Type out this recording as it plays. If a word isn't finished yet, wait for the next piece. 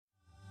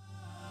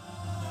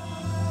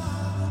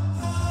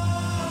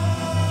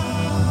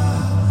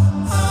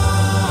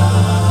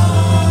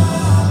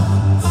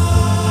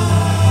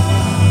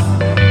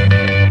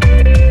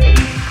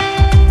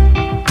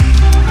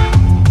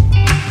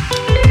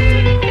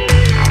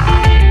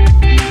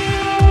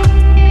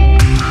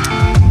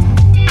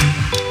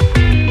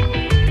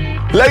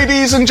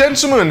Ladies and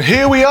gentlemen,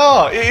 here we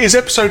are. It is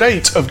episode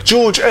 8 of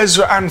George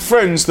Ezra and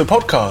Friends, the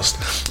podcast.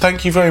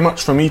 Thank you very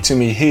much for meeting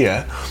me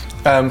here.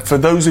 For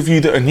those of you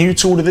that are new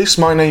to all of this,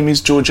 my name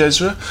is George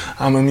Ezra.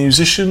 I'm a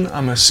musician,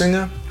 I'm a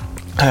singer,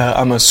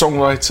 I'm a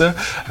songwriter,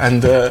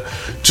 and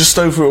just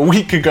over a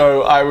week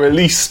ago I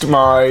released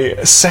my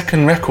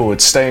second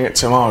record, Staying at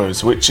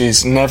Tomorrow's, which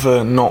is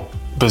never not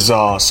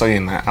bizarre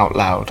saying that out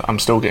loud. I'm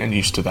still getting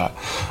used to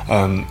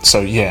that.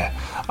 So yeah.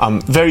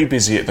 I'm very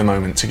busy at the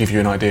moment. To give you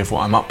an idea of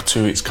what I'm up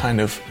to, it's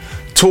kind of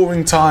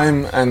touring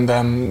time and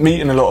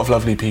meeting a lot of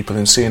lovely people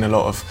and seeing a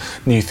lot of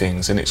new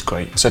things, and it's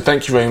great. So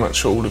thank you very much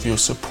for all of your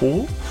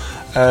support.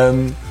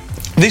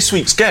 This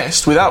week's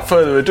guest, without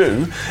further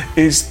ado,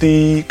 is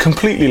the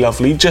completely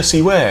lovely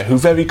Jessie Ware, who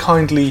very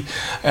kindly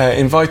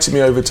invited me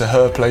over to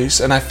her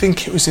place, and I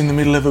think it was in the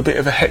middle of a bit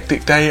of a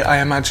hectic day.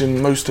 I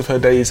imagine most of her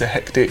days are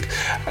hectic,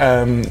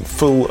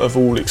 full of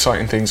all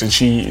exciting things, and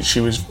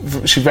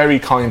she very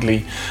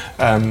kindly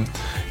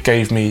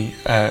gave me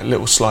a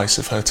little slice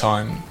of her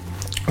time,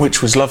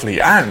 which was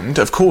lovely. And,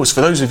 of course, for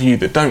those of you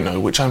that don't know,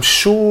 which I'm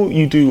sure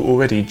you do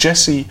already,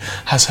 Jessie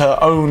has her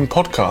own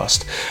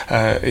podcast.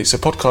 It's a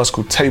podcast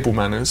called Table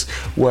Manners,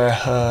 where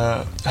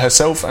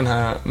herself and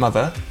her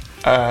mother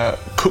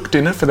cook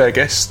dinner for their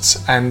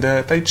guests, and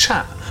they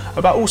chat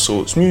about all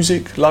sorts: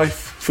 music,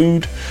 life,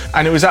 food,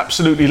 and it was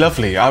absolutely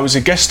lovely. I was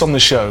a guest on the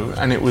show,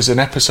 and it was an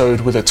episode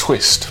with a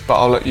twist, but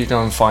I'll let you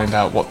go and find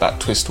out what that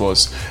twist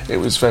was. It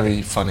was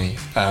very funny.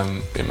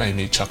 It made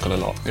me chuckle a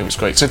lot. It was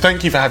great. So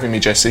thank you for having me,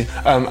 Jessie.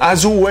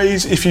 As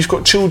always, if you've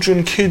got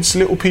children, kids,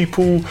 little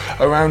people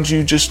around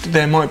you, just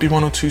there might be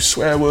one or two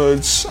swear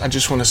words. I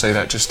just want to say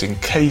that just in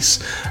case.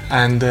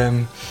 And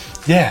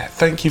yeah,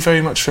 thank you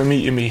very much for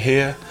meeting me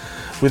here.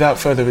 Without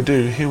further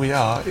ado, here we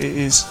are. It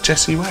is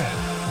Jessie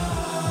Ware.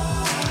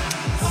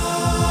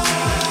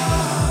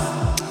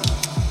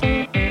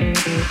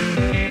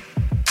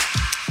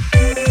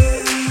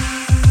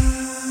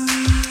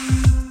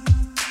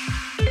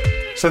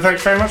 So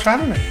thanks very much for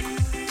having me.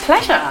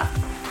 Pleasure.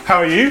 How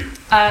are you?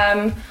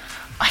 I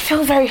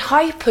feel very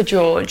hyper,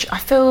 George. I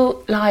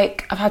feel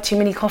like I've had too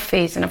many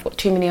coffees and I've got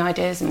too many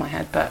ideas in my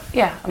head, but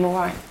yeah, I'm all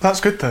right. That's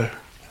good though.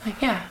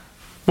 Yeah.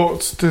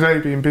 What's today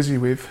been busy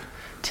with?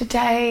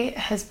 Today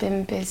has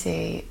been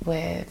busy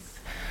with,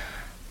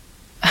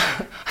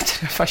 I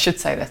don't know if I should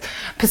say this,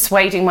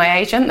 persuading my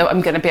agent that I'm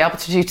going to be able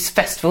to do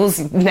festivals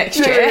next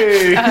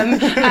year.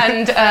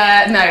 Kind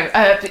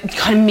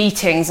of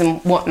meetings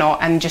and whatnot,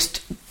 and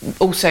just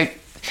also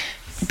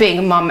being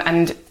a mum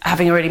and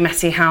having a really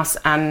messy house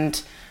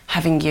and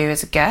having you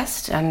as a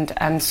guest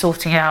and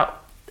sorting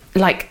out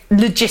like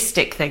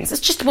logistic things.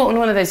 It's just one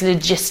of those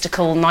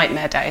logistical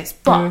nightmare days.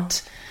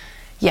 But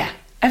yeah,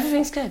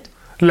 everything's good.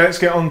 Let's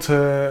get on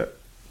to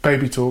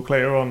baby talk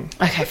later on.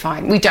 Okay,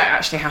 fine. We don't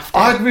actually have to.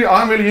 I'm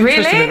really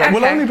interested in that. Okay.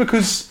 Well, only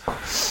because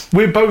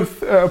we're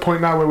both at a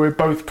point now where we're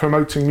both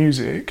promoting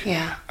music.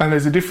 Yeah. And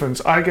there's a difference.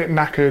 I get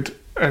knackered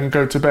and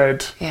go to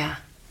bed. Yeah.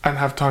 And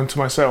have time to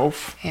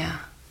myself. Yeah.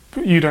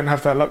 But you don't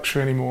have that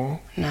luxury anymore.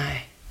 No.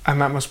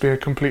 And that must be a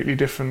completely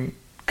different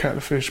kettle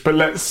of fish. But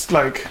let's,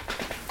 wait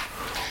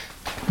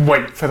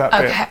for that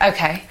bit.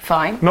 Okay,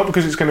 fine. Not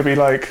because it's going to be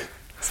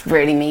It's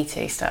really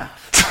meaty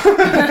stuff.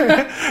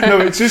 No,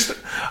 it's just,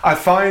 I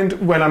find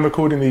when I'm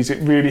recording these, it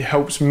really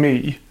helps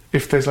me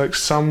if there's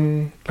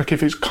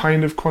if it's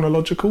kind of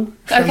chronological,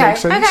 if that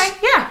makes sense. Okay,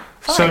 yeah,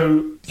 fine.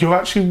 So you're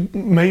actually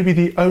maybe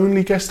the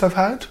only guest I've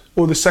had,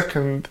 or the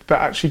second that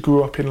actually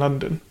grew up in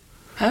London.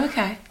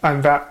 Okay.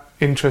 And that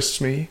interests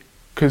me,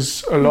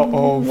 because a lot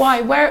of... Why?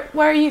 Where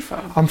are you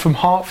from? I'm from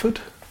Hertford,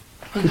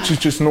 which is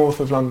just north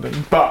of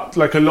London. But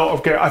I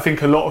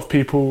think a lot of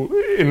people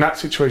in that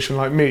situation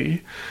like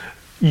me,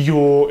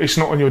 it's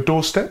not on your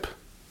doorstep,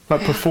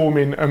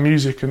 performing a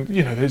music, and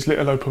there's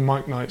little open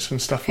mic nights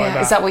and stuff like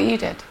that. Is that what you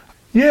did?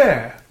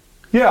 Yeah,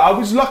 I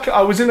was lucky.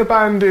 I was in a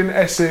band in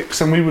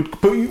Essex, and we would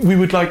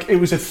it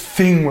was a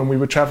thing when we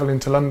were travelling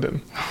to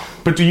London.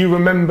 But do you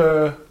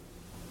remember,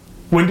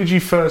 when did you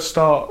first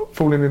start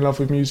falling in love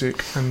with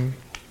music? And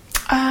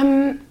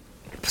I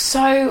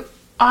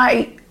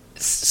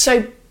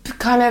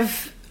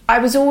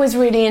was always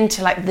really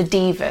into the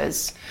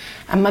divas,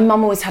 and my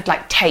mum always had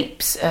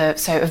tapes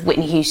of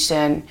Whitney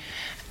Houston,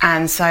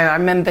 and so I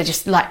remember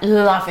just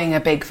loving a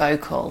big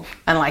vocal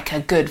and a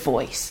good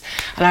voice.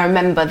 And I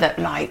remember that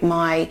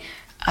I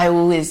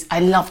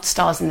loved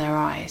Stars in Their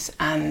Eyes,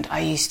 and I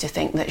used to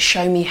think that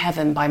Show Me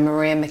Heaven by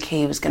Maria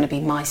McKee was going to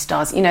be my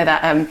stars. You know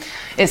that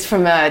it's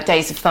from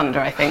Days of Thunder,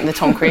 I think, the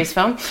Tom Cruise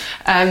film.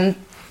 And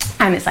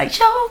it's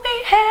show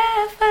me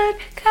heaven,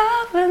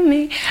 cover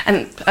me.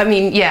 And I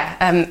mean,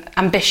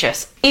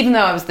 ambitious, even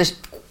though I was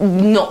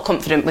not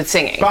confident with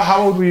singing. But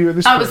how old were you at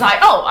this point?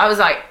 I was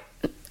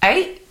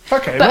 8.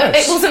 Okay, but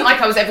nice. It wasn't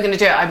I was ever going to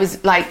do it. I was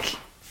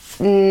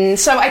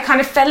so I kind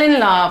of fell in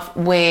love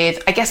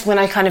with, I guess when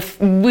I kind of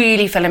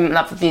really fell in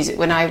love with music,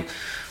 when I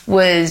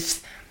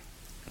was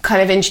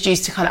kind of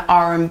introduced to kind of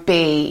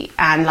R&B,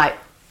 and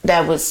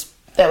there was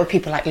there were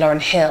people like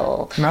Lauryn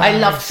Hill. Nice. I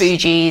loved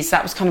Fugees.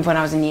 That was kind of when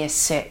I was in year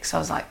 6. I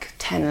was like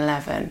 10,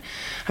 11.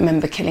 I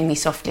remember Killing Me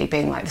Softly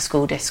being like the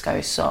school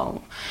disco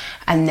song.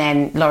 And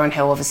then Lauryn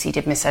Hill obviously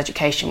did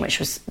Miseducation, which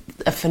was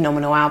a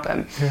phenomenal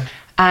album. Yeah.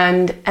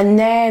 And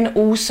then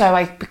also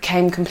I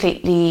became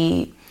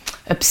completely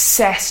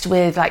obsessed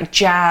with like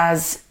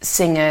jazz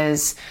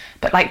singers,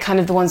 but like kind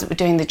of the ones that were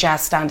doing the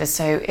jazz standards.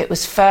 So it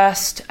was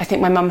first, I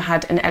think my mum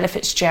had an Ella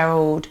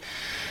Fitzgerald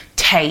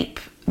tape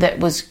that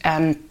was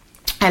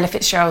Ella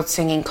Fitzgerald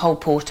singing Cole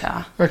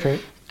Porter. Okay.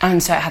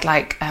 And so it had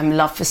like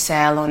Love for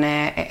Sale on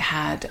it. It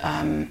had,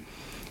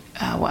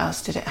 what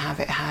else did it have?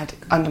 It had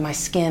Under My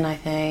Skin, I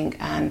think,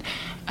 and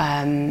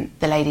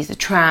The Lady's a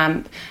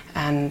Tramp,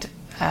 and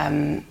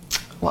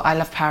I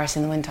Love Paris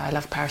in the Winter, I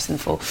Love Paris in the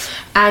Fall.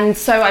 And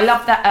so I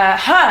loved that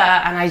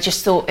her, and I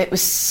just thought it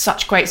was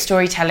such great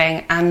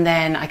storytelling. And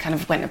then I kind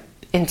of went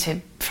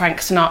into Frank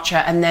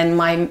Sinatra, and then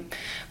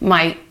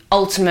my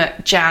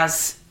ultimate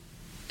jazz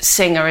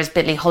singer is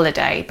Billie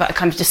Holiday, but I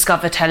kind of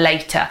discovered her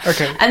later.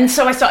 Okay. And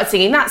so I started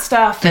singing that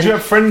stuff. Did you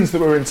have friends that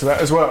were into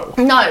that as well?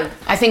 No,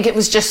 I think it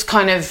was just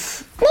kind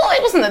of, well,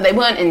 it wasn't that they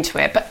weren't into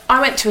it, but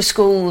I went to a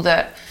school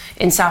that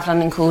in South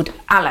London called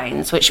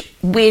Allane's, which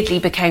weirdly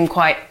became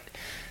quite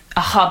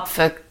a hub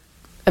for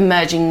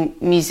emerging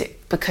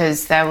music,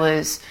 because there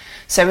was,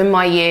 so in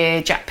my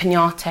year, Jack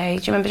Pignate,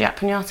 do you remember Jack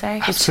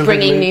Pignate? He's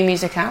bringing new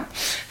music out,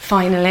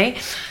 finally.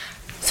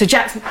 So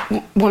Jack's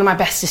one of my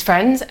bestest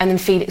friends, and then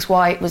Felix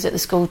White was at the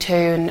school too,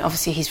 and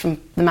obviously he's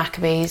from the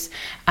Maccabees,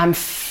 and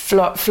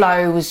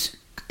Flo was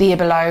the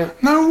Ibolo.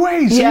 No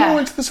way, so you all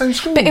went to the same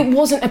school? But it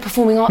wasn't a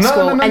performing arts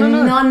school,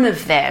 none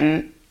of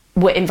them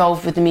were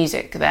involved with the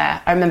music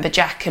there. I remember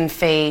Jack and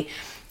Fee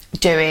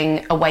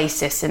doing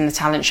Oasis in the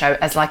talent show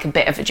as like a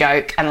bit of a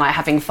joke and like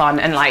having fun,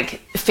 and like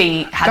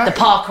Fee had the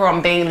Parker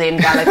on being Liam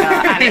Gallagher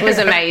and it was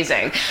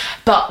amazing.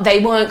 But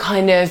they weren't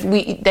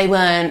they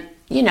weren't,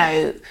 you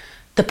know,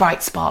 the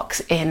bright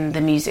sparks in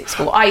the music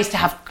school. I used to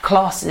have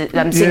classes,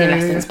 singing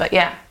lessons, but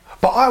yeah.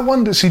 But I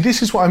wonder, see,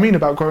 this is what I mean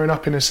about growing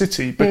up in a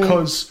city,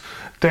 because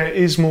there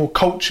is more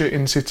culture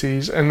in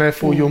cities, and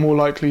therefore you're more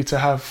likely to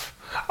have,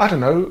 I don't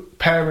know,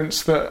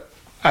 parents that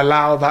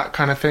allow that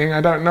kind of thing.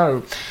 I don't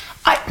know.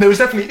 There was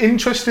definitely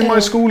interest in my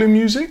school in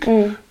music,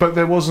 but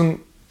there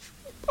wasn't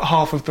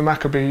half of the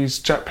Maccabees,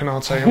 Jack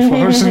Pignate and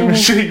Florence and the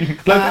Machine.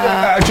 Like,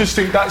 I just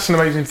think that's an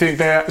amazing thing.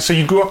 So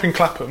you grew up in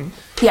Clapham.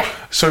 Yeah.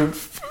 So,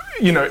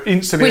 you know,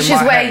 instantly Which in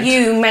my is where head,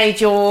 you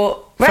made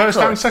your record. First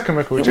and second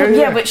record,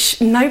 yeah, which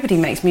nobody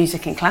makes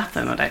music in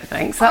Clapham, I don't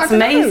think. So that's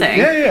amazing.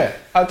 Yeah.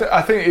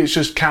 I think it's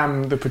just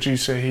Cam, the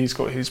producer, he's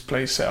got his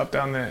place set up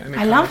down there. And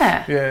I love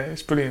it. Yeah,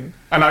 it's brilliant.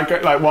 And I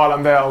get, like, while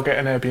I'm there, I'll get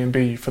an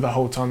Airbnb for the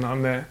whole time that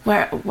I'm there.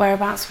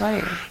 Whereabouts were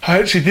you?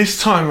 Actually, this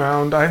time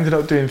round, I ended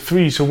up doing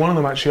 3, so one of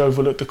them actually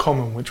overlooked the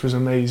Common, which was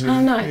amazing.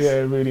 Oh, nice. Yeah,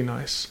 really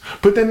nice.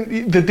 But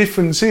then the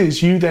difference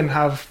is you then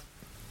have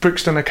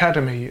Brixton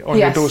Academy on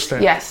your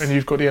doorstep, and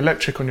you've got the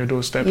Electric on your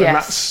doorstep, and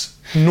that's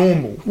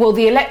normal. Well,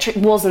 the Electric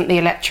wasn't the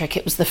Electric,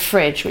 it was the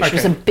Fridge, which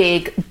was a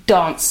big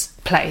dance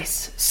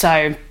place.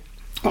 So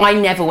I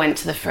never went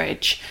to the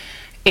Fridge.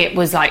 It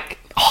was like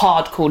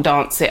hardcore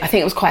dancing. I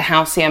think it was quite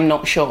housey, I'm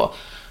not sure.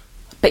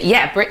 But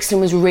yeah, Brixton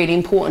was really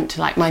important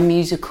to like my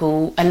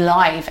musical and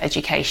live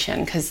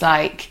education, because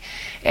like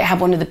it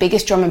had one of the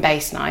biggest drum and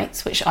bass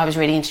nights, which I was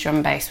really into drum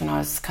and bass when I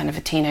was kind of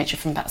a teenager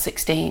from about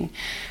 16.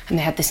 And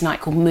they had this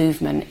night called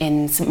Movement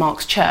in St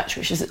Mark's Church,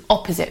 which is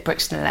opposite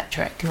Brixton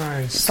Electric.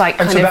 Nice. It's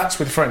like and so that's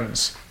with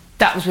friends?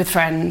 That was with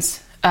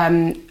friends.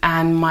 And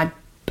my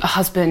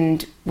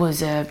husband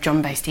was a drum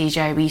and bass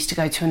DJ. We used to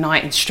go to a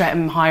night in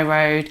Streatham High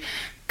Road,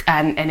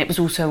 and it was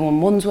also on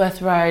Wandsworth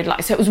Road.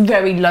 Like, so it was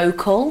very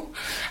local.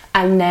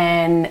 And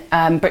then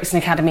Brixton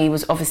Academy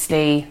was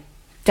obviously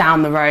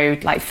down the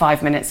road, like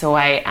 5 minutes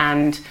away,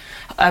 and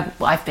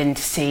I've been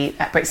to see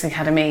at Brixton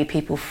Academy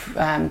people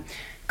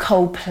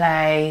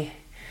Coldplay,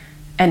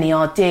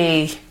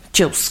 NERD,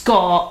 Jill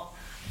Scott,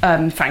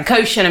 Frank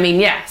Ocean. I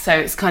mean, yeah, so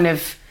it's kind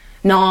of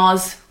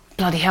Nas.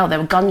 Bloody hell, there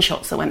were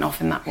gunshots that went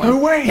off in that one. No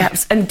way! Yeah,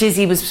 and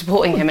Dizzy was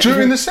supporting him.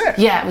 During the set?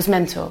 Yeah, it was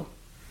mental.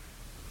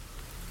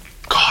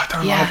 God, I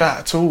don't like that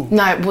at all.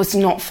 No, it was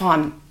not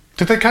fun.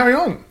 Did they carry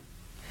on?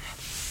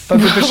 Did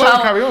the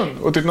show carry on?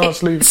 Or did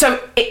Nas leave? So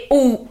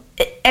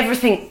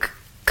everything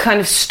kind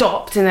of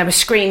stopped, and there were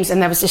screams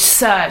and there was this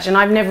surge, and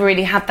I've never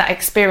really had that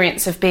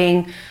experience of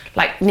being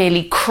like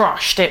nearly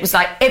crushed. It was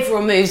like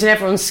everyone moves and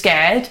everyone's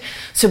scared,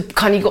 so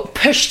kind of you got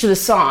pushed to the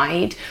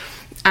side,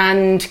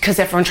 and because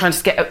everyone trying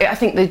to get, I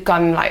think the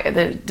gun, like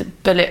the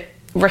bullet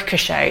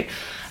ricochet,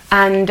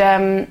 and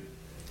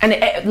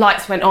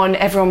lights went on,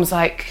 everyone was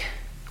like,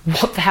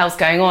 what the hell's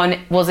going on?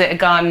 Was it a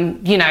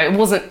gun? You know, it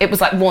wasn't, it was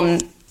like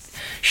one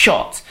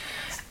shot,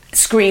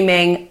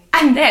 screaming,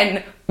 and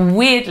then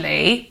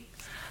weirdly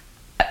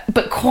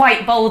but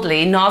quite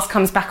boldly, Nas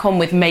comes back on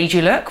with Made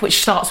You Look,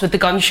 which starts with the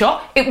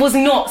gunshot. It was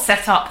not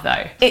set up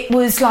though. It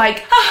was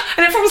like,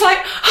 and everyone was like,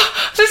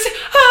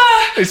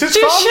 Is this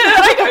just fun?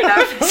 I don't know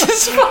if this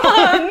is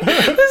fun.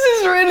 This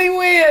is really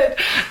weird.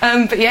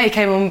 But yeah, he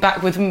came on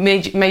back with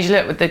Major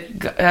Lewis with the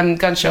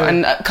gunshot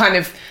and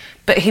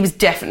but he was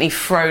definitely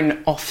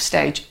thrown off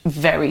stage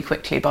very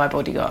quickly by a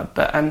bodyguard.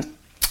 But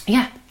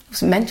yeah, it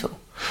was mental.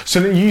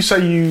 So you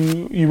say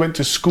you went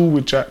to school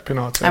with Jack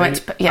Piñate. I went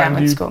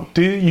to school.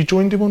 You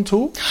joined him on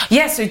tour?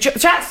 Yeah, so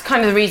Jack's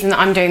kind of the reason that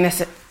I'm doing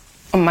this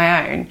on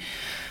my own,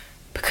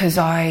 because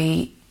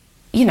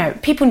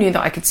people knew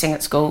that I could sing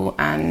at school,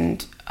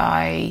 and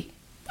I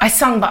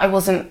sung, but I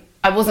wasn't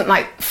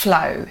like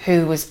Flo,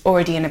 who was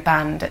already in a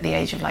band at the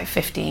age of like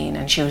 15,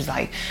 and she was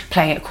like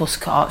playing at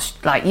Corsica.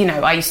 Like,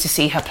 I used to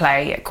see her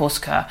play at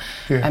Corsica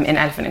in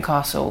Elephant and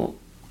Castle,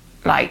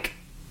 like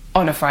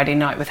on a Friday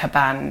night with her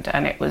band,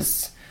 and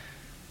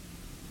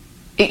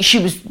she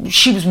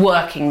was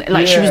working,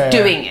 like she was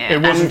doing it.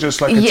 It wasn't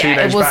just like a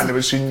teenage band. It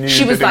was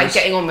she was like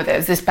getting on with it. It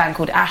was this band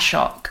called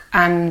Ashok,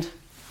 and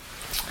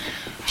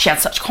she had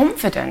such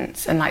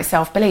confidence and like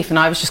self-belief, and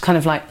I was just kind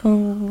of like,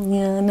 oh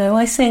yeah, no,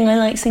 I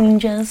like singing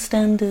jazz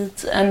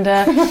standards, and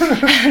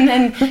and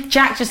then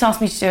Jack just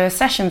asked me to do a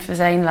session for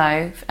Zane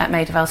Lowe at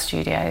Maida Vale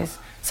Studios,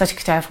 so I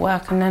took a day off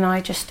work, and then I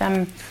just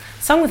sung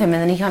with him,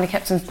 and then he kind of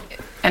kept on.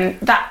 And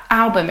that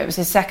album, it was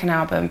his second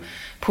album,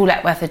 Paul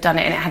Epworth had done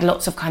it, and it had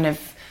lots of kind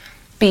of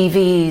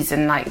BVs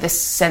and like this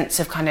sense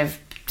of kind of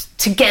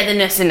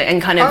togetherness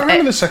and kind of... I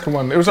remember the second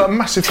one. It was like a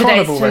massive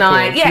carnival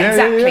record. Yeah,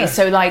 exactly. Yeah.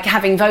 So like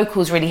having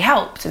vocals really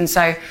helped, and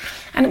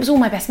it was all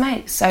my best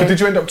mates. So. But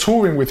did you end up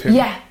touring with him?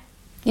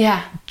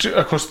 Yeah.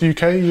 Across the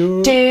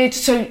UK? Did.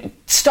 So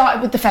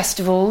started with the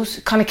festivals,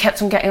 kind of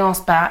kept on getting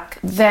asked back.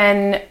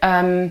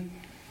 Then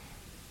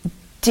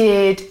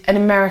did an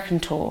American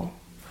tour.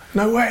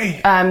 No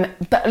way.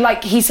 But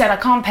like he said, I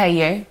can't pay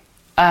you.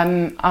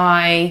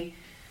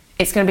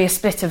 It's going to be a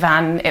splitter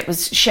van. It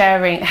was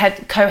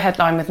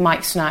co-headline with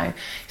Mike Snow.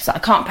 He's like, I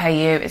can't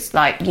pay you. It's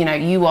like,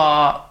 you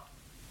are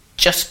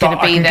just going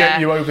to be there. Get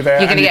you over there.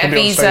 You're going to get a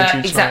visa.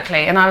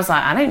 Exactly. And I was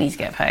like, I don't need to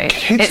get paid.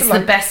 It's the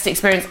best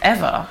experience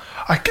ever.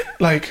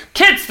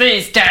 Kids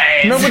these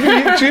days. No,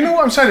 but do you know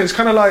what I'm saying? It's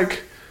kind of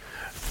like,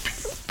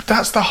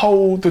 that's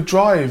the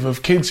drive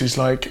of kids, is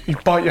like you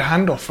bite your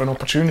hand off for an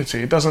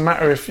opportunity. It doesn't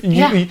matter if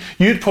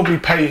you'd probably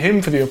pay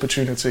him for the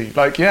opportunity.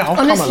 Like, I'll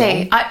come along.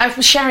 Honestly, I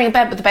was sharing a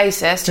bed with the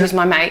bassist, who was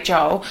my mate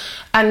Joel,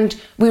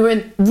 and we were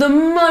in the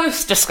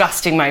most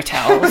disgusting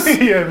motels.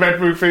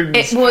 Red Roof Inns.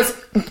 It was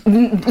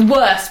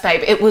worse,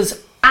 babe. It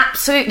was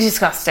absolutely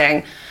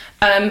disgusting,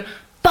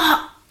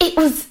 but it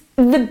was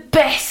the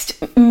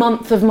best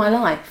month of my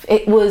life.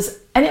 It was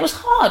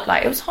hard.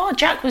 Like, it was hard.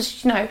 Jack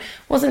was,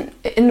 wasn't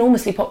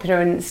enormously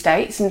popular in the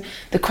States, and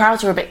the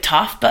crowds were a bit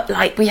tough, but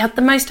like we had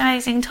the most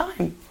amazing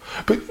time.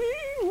 But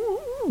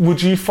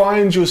would you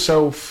find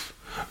yourself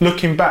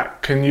looking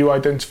back? Can you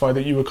identify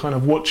that you were kind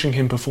of watching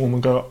him perform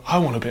and go, I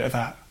want a bit of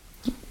that?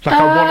 Like,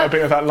 I want a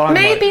bit of that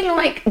limelight.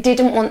 Maybe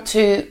didn't want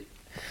to.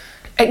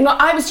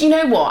 I was, and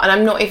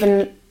I'm not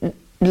even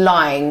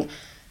lying.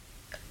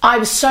 I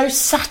was so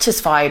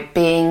satisfied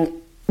being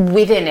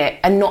within it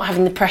and not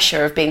having the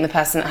pressure of being the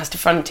person that has to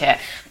front it,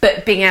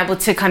 but being able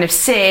to kind of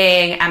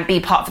sing and be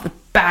part of the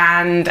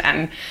band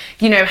and,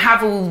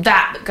 have all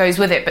that goes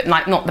with it, but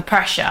like not the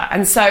pressure.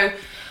 And so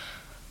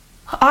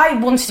I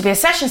wanted to be a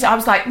session, so I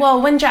was like,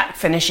 well, when Jack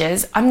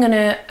finishes, I'm going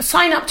to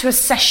sign up to a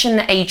session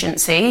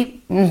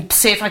agency and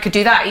see if I could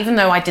do that, even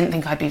though I didn't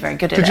think I'd be very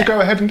good at it. Did you go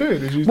ahead and do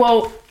it?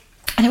 Well,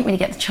 I didn't really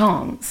get the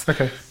chance.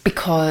 Okay.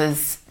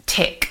 Because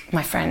Tick,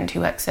 my friend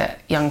who works at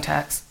Young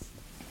Turks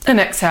and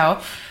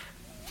Excel,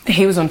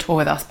 he was on tour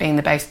with us being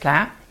the bass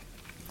player,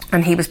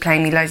 and he was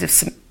playing me loads of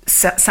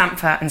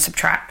Sampha and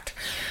Subtract,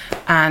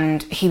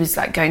 and he was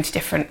like going to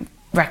different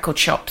record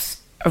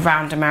shops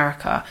around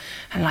America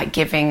and like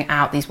giving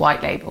out these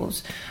white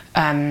labels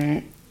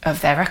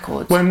of their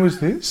records. When was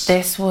this?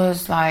 This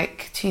was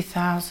like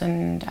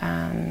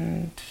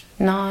 2009.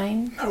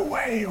 No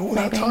way, all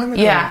maybe. That time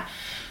ago? Yeah.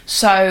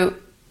 So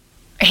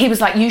he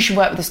was like, you should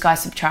work with this guy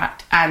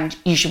Subtract, and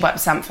you should work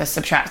with Sampha.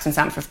 Subtract and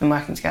Sampha have been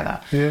working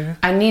together. Yeah.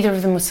 And neither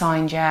of them were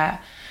signed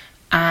yet.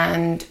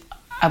 And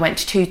I went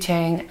to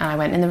Tooting, and I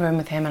went in the room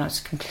with him, and I was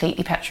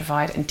completely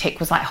petrified, and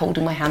Tick was like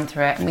holding my hand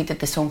through it, and we did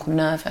this song called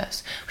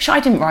Nervous, which I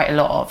didn't write a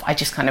lot of. I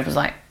just kind of was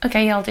like,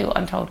 okay, I'll do what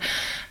I'm told.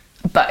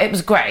 But it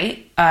was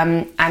great,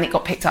 and it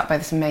got picked up by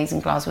this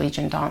amazing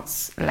Glaswegian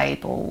dance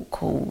label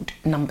called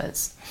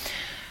Numbers.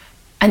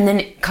 And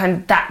then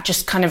that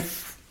just kind of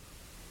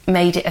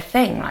made it a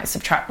thing. Like,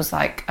 Subtract was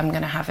like, I'm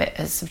going to have it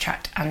as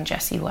Subtract and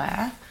Jessie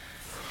Ware.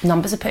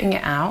 Numbers are putting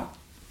it out.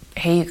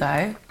 Here you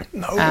go.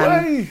 No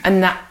way.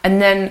 And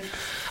then,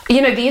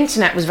 the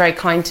internet was very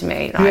kind to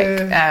me. Like,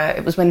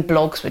 it was when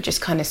blogs were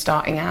just kind of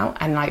starting out,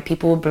 and like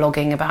people were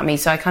blogging about me.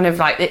 So I kind of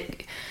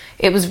like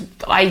it was.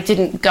 I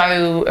didn't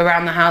go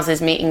around the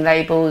houses meeting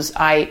labels.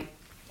 The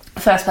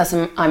first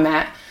person I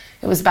met,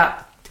 it was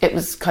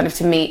kind of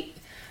to meet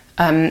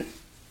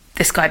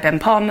this guy Ben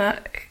Palmer,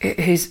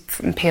 who's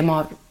from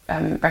PMR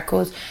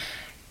Records,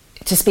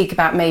 to speak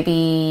about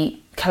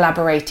maybe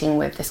collaborating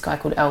with this guy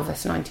called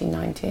Elvis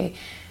 1990.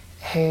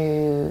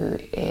 who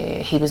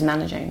he was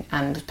managing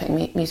and was putting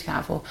music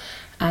out for,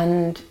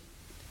 and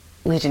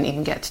we didn't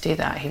even get to do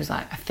that. He was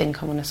like, I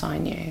think I want to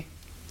sign you,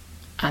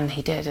 and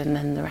he did, and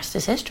then the rest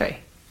is history.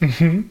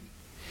 Mm-hmm.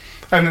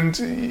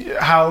 And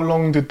how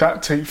long did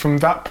that take from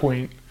that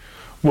point,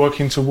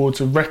 working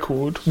towards a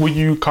record? Were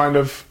you kind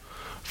of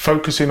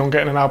focusing on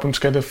getting an album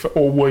together,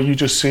 or were you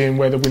just seeing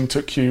where the wind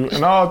took you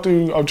and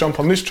I'll jump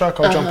on this track,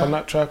 I'll jump on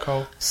that track?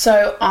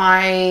 So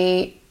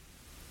I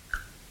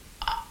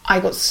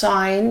got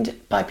signed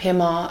by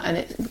PMR, and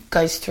it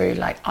goes through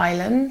like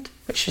Island,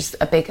 which is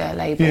a bigger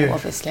label,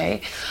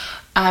 obviously.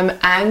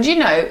 And you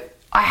know,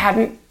 I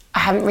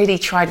hadn't really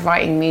tried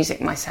writing music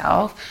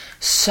myself,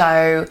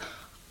 so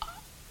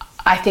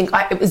I think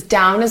it was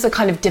down as a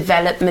kind of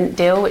development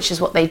deal, which is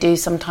what they do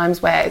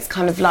sometimes, where it's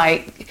kind of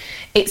like,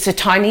 it's a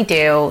tiny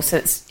deal, so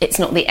it's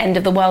not the end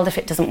of the world if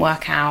it doesn't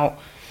work out,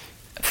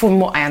 from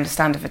what I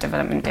understand of a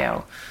development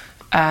deal.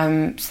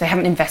 So they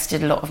haven't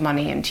invested a lot of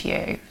money into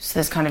you, so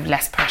there's kind of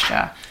less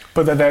pressure.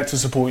 But they're there to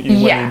support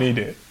you when you need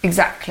it.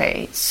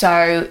 Exactly.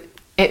 So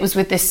it was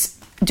with this,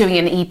 doing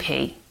an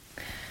EP,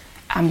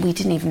 and we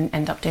didn't even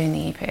end up doing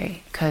the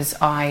EP because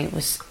I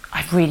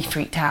really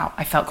freaked out.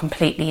 I felt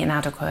completely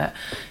inadequate,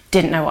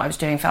 didn't know what I was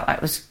doing, felt like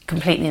I was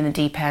completely in the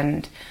deep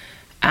end,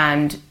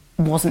 and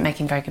wasn't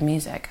making very good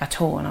music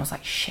at all. And I was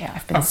like, shit,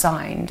 I've been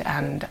signed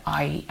and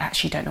I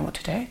actually don't know what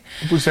to do.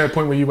 Was there a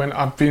point where you went,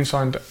 I've been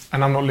signed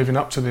and I'm not living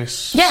up to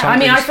this? Yeah, I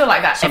mean, I feel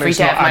like that every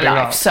day of my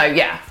life. So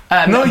yeah.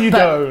 No, you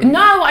don't.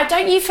 No, I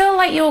don't. You feel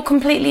like you're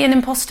completely an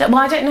imposter? Well,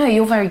 I don't know.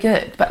 You're very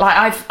good, but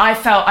like I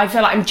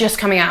feel like I'm just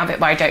coming out of it,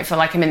 but I don't feel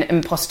like I'm an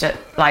imposter.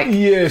 Like,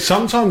 yeah,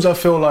 sometimes I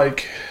feel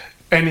like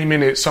any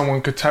minute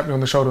someone could tap me on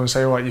the shoulder and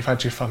say, all right, you've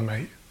had your fun,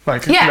 mate.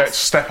 Like, let's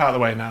step out of the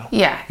way now.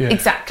 Yeah,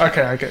 exactly.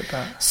 Okay, I get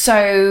that.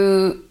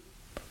 So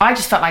I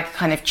just felt like I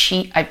kind of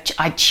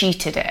I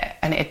cheated it,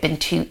 and it had been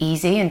too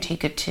easy and too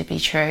good to be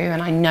true.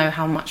 And I know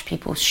how much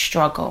people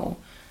struggle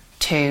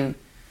to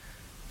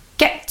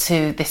get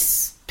to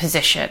this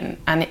position,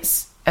 and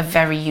it's a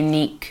very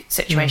unique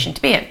situation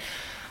to be in.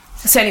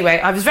 So anyway,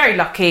 I was very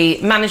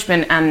lucky.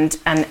 Management and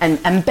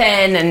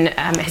Ben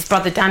and his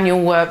brother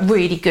Daniel were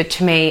really good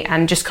to me,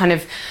 and just kind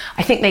of,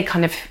 I think they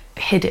kind of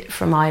hid it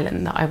from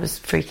Island that I was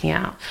freaking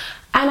out.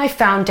 And I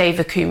found Dave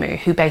Akumu,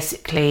 who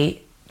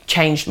basically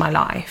changed my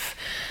life.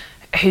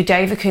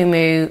 Dave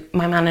Akumu,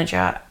 my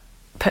manager,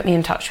 put me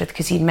in touch with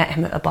because he'd met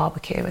him at a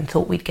barbecue and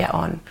thought we'd get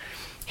on.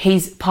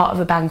 He's part of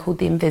a band called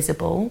The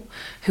Invisible,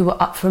 who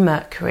were up for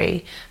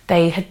Mercury.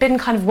 They had been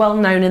kind of well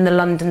known in the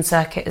London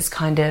circuit as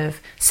kind of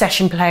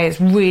session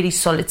players, really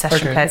solid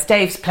session players.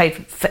 Dave's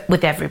played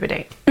with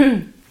everybody.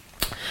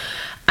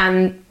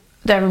 And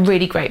they're a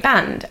really great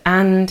band.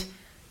 And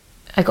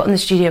I got in the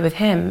studio with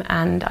him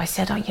and I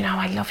said, you know,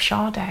 I love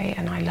Sade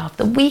and I love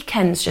The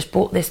Weeknd's just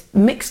brought this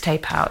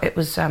mixtape out. It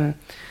was, what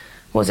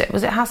was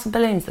it House of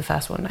Balloons, the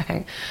first one, I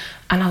think.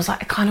 And I was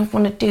like, I kind of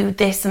want to do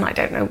this and I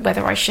don't know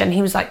whether I should. And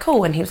he was like,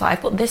 cool. And he was like,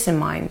 I've got this in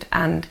mind.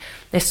 And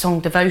this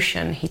song,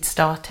 Devotion, he'd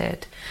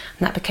started.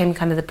 And that became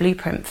kind of the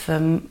blueprint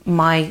for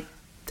my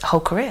whole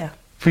career.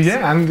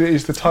 Yeah, and it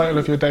is the title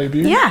of your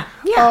debut. Yeah.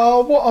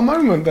 Oh, what a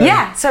moment then.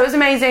 Yeah, so it was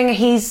amazing.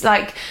 He's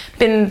like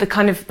been the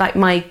kind of like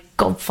my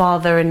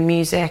godfather in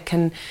music,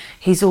 and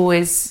he's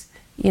always,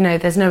 you know,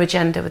 there's no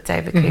agenda with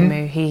Dave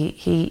Akumu.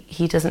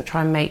 He doesn't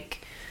try and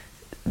make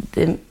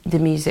the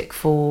music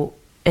for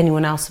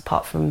anyone else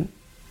apart from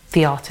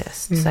the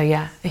artist. So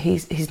yeah,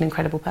 he's an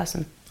incredible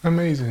person.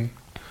 Amazing.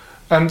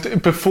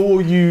 And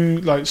before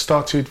you like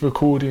started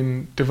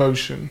recording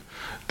Devotion,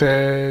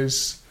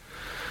 there's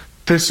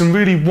some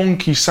really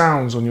wonky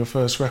sounds on your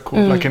first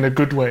record, like in a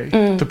good way.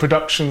 The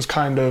production's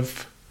kind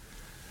of,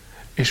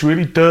 it's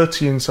really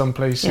dirty in some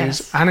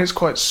places, and it's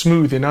quite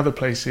smooth in other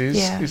places.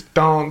 It's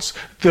dance.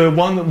 The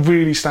one that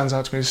really stands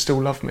out to me is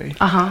Still Love Me.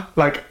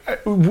 Like,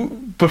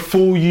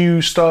 before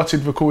you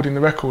started recording the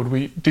record,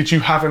 did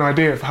you have an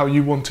idea of how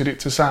you wanted it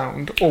to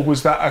sound, or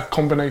was that a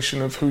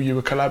combination of who you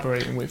were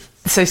collaborating with?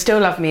 So Still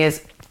Love Me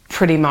is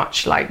pretty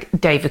much like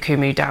Dave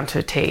Akumu down to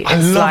a T. I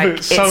love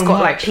it so much. It's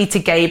got like Peter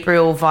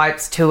Gabriel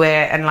vibes to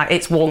it, and like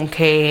it's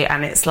wonky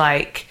and it's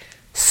like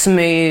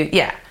smooth.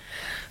 Yeah.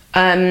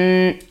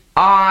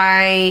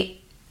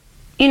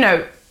 You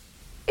know,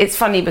 it's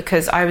funny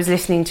because I was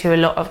listening to a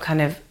lot of kind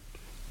of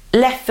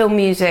left field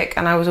music,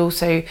 and I was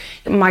also,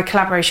 my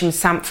collaboration with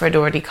Sampha had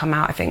already come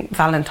out, I think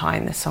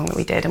Valentine, this song that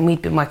we did, and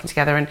we'd been working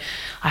together, and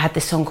I had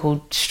this song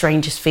called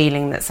Strangest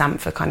Feeling that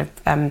Sampha kind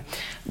of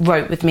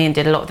wrote with me and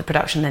did a lot of the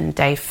production, then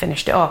Dave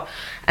finished it off.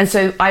 And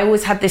so I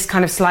always had this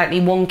kind of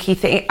slightly wonky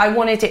thing. I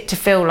wanted it to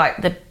feel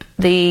like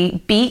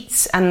the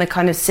beats and the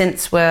kind of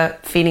synths were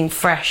feeling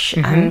fresh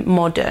and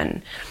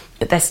modern,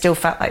 but there still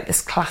felt like this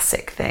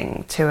classic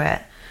thing to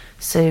it.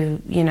 So,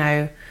 you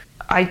know,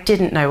 I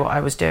didn't know what I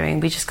was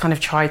doing. We just kind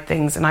of tried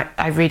things, and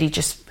I really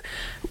just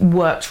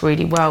worked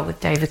really well with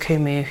Dave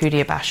Akumu,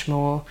 Hoodia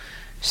Bashmore,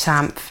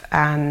 Samph,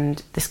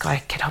 and this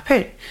guy, Kid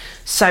Harpoon.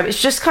 So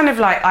it's just kind of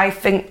like, I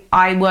think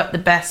I work the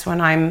best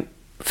when I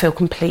feel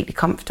completely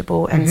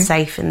comfortable and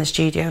safe in the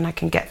studio and I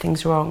can get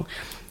things wrong.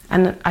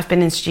 And I've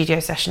been in studio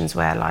sessions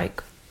where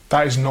like...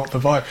 That is not the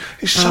vibe.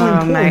 It's so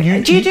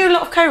important. Do you do a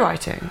lot of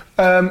co-writing?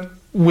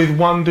 With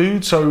one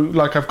dude, so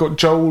like I've got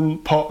Joel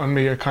Pott and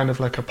me are kind of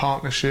like a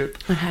partnership.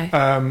 Okay.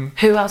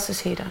 Who else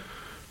has he done?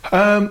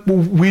 Well,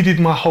 we did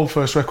my whole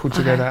first record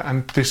together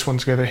and this one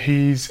together.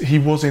 He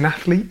was in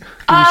Athlete.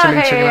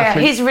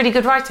 Athlete. He's a really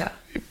good writer.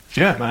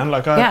 Yeah, man.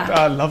 Like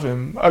I love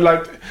him.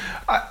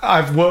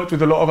 I've worked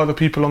with a lot of other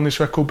people on this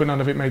record, but none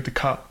of it made the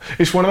cut.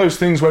 It's one of those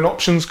things when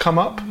options come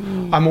up,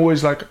 I'm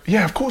always like,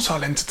 yeah, of course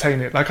I'll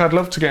entertain it. Like I'd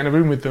love to get in a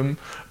room with them,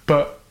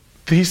 but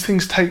these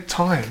things take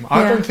time.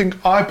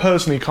 I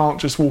personally can't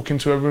just walk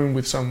into a room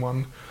with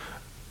someone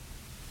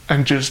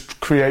and just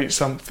create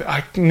something.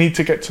 I need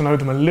to get to know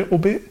them a little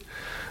bit.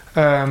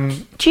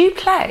 Do you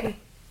play?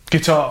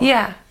 Guitar?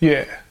 Yeah.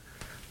 Yeah.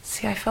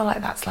 See, I feel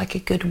like that's like a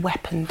good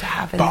weapon to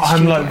have in the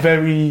studio. I'm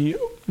like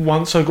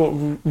once I got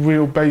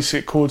real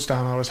basic chords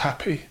down, I was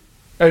happy.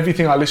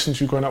 Everything I listened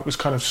to growing up was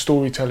kind of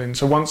storytelling.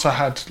 So once I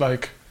had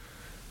like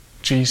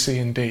G, C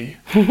and D,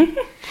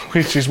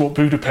 which is what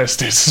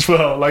Budapest is as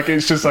well. Like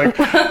it's just like,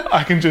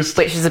 I can just...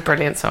 Which is a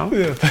brilliant song.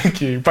 Yeah,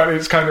 thank you. But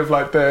it's kind of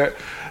like the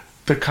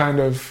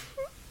kind of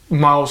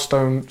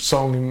milestone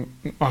song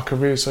in my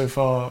career so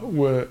far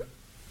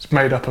it's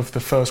made up of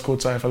the first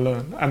chords I ever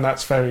learned, and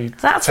that's very...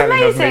 That's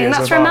amazing,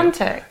 that's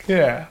romantic.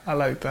 Yeah, I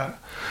like that.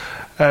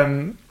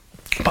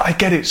 But I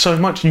get it so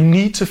much. You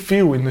need to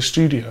feel in the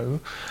studio,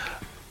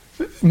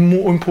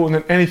 more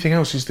important than anything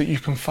else is that you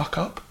can fuck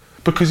up.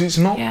 Because it's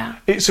not... Yeah.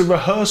 It's a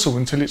rehearsal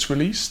until it's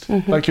released.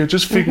 Like you're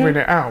just figuring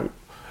it out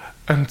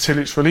until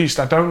it's released.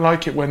 I don't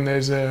like it when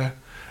there's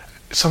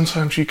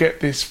sometimes you get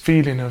this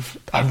feeling of,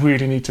 I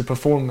really need to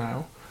perform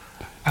now.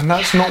 And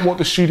that's not what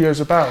the studio's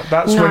about.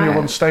 That's when you're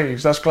on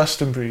stage. That's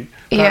Glastonbury.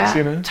 That's,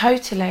 you know.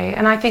 Totally.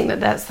 And I think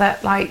there's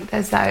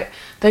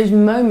those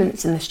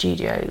moments in the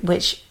studio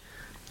which,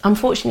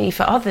 unfortunately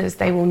for others,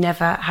 they will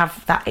never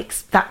have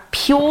that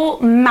pure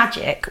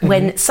magic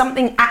when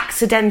something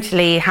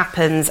accidentally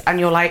happens and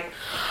you're like,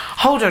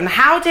 hold on,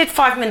 how did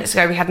 5 minutes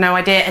ago we had no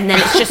idea, and then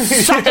it's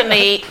just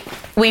suddenly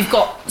we've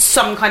got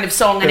some kind of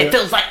song and it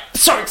feels like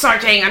so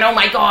exciting and oh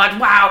my god,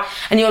 wow,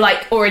 and you're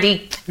like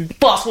already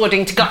fast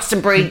forwarding to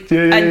Glastonbury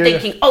and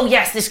thinking, oh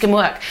yes, this can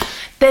work.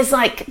 There's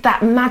like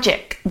that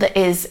magic that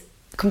is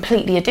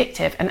completely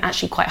addictive and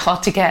actually quite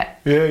hard to get.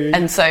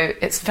 And so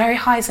it's very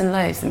highs and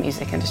lows, the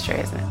music industry,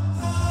 isn't it?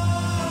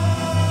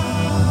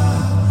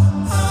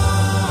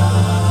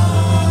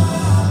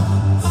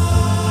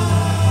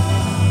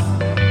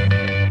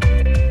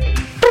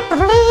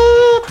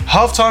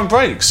 Halftime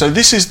break. So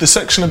this is the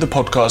section of the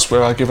podcast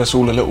where I give us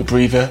all a little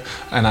breather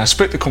and I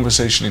split the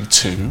conversation in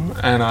two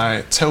and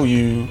I tell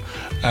you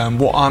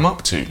what I'm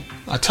up to.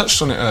 I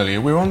touched on it earlier.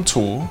 We're on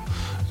tour.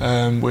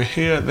 We're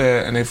here,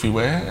 there and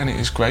everywhere and it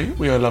is great.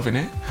 We are loving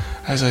it.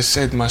 As I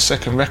said, my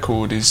second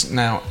record is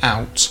now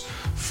out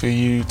for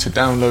you to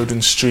download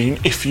and stream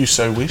if you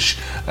so wish.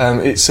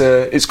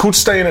 It's called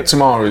Staying at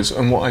Tamara's,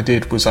 and what I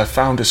did was I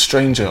found a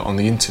stranger on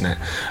the internet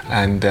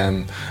and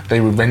they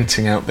were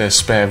renting out their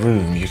spare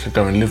room. You could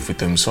go and live with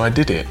them, so I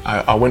did it.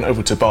 I went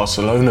over to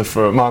Barcelona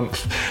for a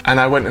month and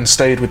I went and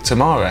stayed with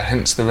Tamara,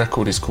 hence the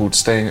record is called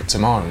Staying at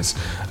Tamara's.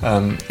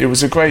 It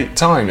was a great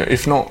time,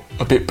 if not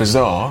a bit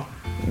bizarre.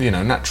 You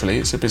know, naturally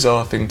it's a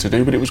bizarre thing to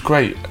do, but it was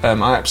great.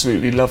 I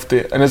absolutely loved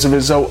it, and as a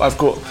result I've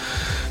got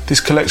this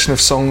collection of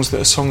songs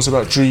that are songs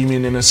about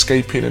dreaming and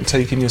escaping and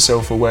taking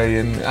yourself away,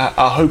 and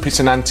I hope it's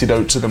an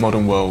antidote to the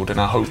modern world,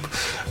 and I hope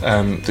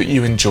that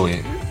you enjoy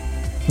it.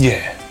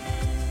 Yeah,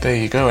 there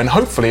you go, and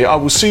hopefully I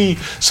will see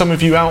some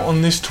of you out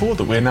on this tour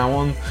that we're now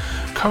on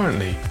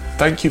currently.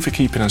 Thank you for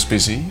keeping us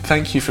busy,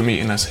 thank you for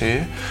meeting us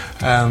here.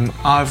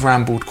 I've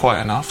rambled quite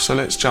enough, so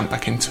let's jump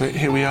back into it.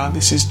 Here we are,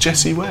 this is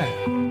Jessie Ware.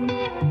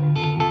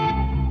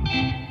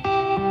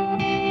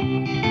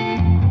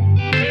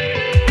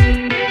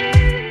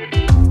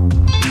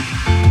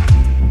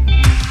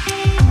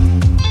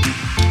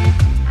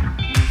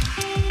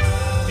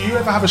 Do you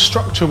ever have a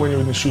structure when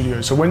you're in the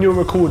studio? So when you're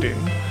recording,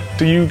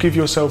 do you give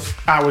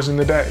yourself hours in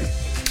the day?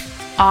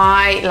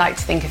 I like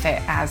to think of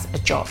it as a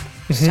job.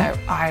 So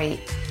I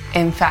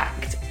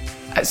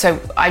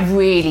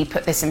really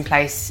put this in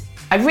place.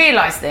 I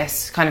realised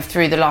this kind of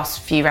through the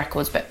last few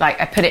records, but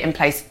like I put it in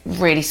place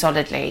really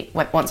solidly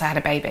once I had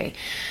a baby.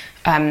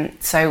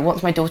 So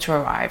once my daughter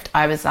arrived,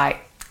 I was like,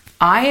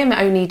 I am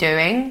only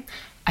doing...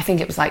 I'm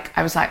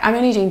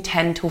only doing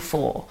 10 till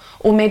 4,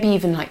 or maybe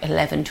even like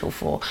 11 till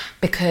 4,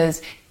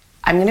 because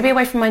I'm going to be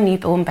away from my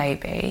newborn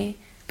baby,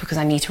 because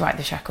I need to write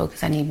this record,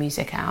 because I need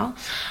music out.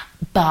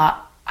 But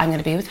I'm going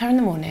to be with her in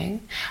the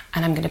morning,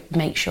 and I'm going to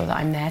make sure that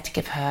I'm there to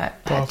give her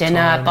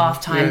dinner,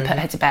 bath time, put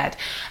her to bed.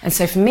 And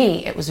so for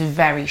me, it was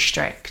very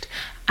strict.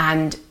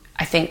 And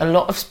I think a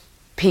lot of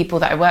people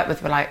that I work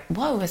with were like,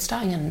 whoa, we're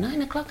starting at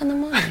 9 o'clock in the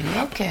morning,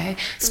 okay.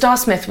 Star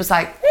Smith was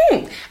like,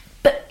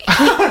 But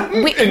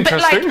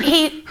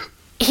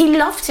he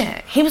loved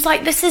it. He was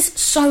like, this is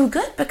so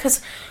good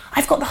because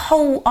I've got the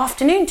whole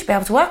afternoon to be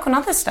able to work on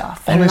other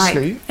stuff.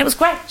 Honestly, it was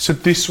great. So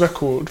this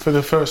record, for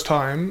the first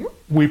time,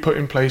 we put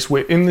in place,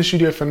 we're in the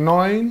studio for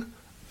 9,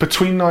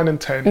 between 9 and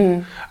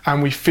 10,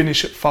 and we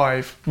finish at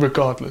 5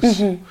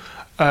 regardless.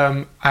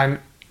 And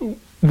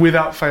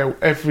without fail,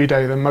 every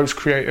day the most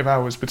creative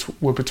hours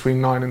were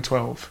between 9 and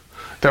 12.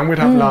 Then we'd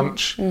have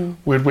lunch,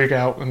 we'd wig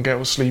out and get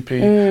all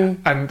sleepy,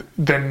 and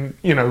then,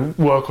 you know,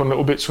 work on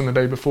little bits from the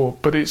day before.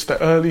 But it's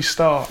the early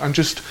start, and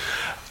just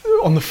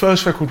on the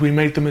first record we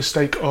made the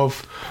mistake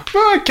of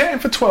getting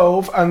for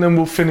 12 and then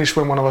we'll finish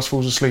when one of us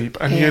falls asleep,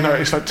 and you know,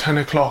 it's like 10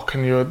 o'clock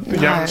and you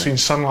haven't seen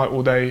sunlight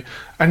all day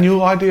and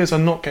your ideas are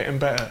not getting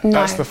better.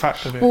 That's the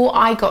fact of it. Well,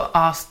 I got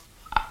asked,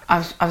 I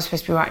was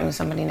supposed to be writing with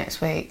somebody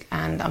next week,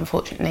 and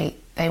unfortunately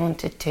they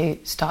wanted to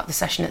start the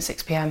session at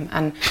 6 p.m.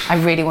 and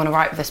I really want to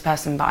write with this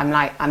person, but I'm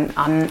like,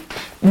 I'm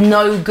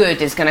no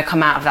good is going to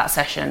come out of that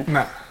session.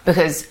 Nah.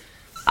 Because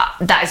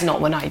that is not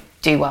when I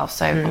do well,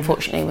 so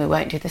unfortunately we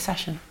won't do the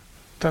session.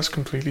 That's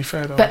completely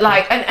fair though. But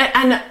like,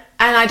 and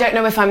I don't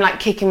know if I'm like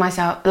kicking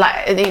myself,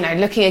 like, you know,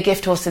 looking a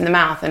gift horse in the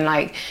mouth and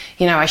like,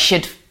 you know, I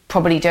should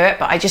probably do it,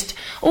 but I just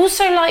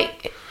also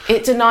like,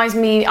 it denies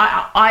me,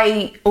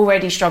 I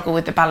already struggle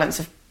with the balance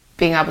of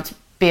being able to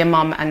be a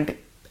mum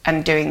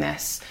and doing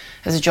this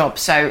as a job.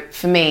 So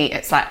for me,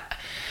 it's like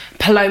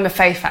Paloma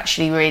Faith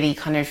actually really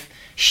kind of,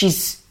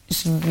 she's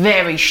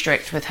very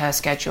strict with her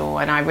schedule,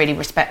 and I really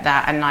respect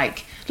that. And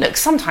like, look,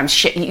 sometimes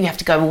shit, you have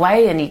to go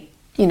away and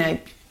you know,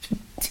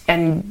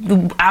 and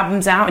the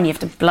album's out and you have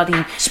to bloody...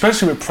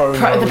 Especially with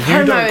promo, the promo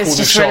you don't is call the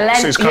just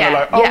shots. It's kind of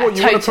like, what,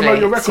 you want to promote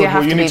your record? So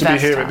well, you need to be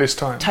here at this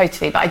time.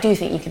 Totally, but I do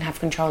think you can have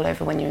control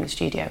over when you're in the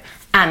studio,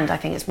 and I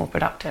think it's more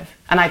productive.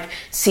 And I've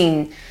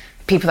seen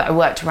people that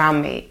worked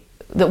around me,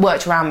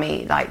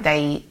 like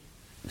they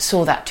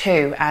saw that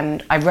too,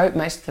 and I wrote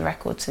most of the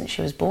records since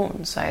she was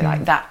born, so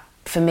like that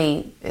for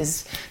me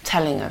is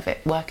telling of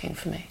it working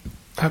for me.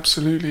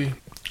 Absolutely.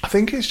 I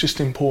think it's just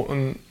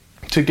important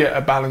to get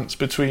a balance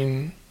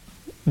between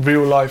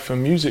real life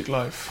and music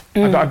life.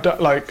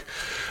 Like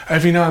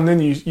every now and then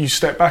you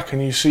step back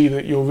and you see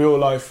that your real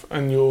life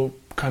and your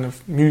kind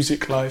of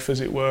music life,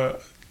 as it were,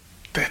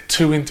 they're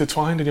too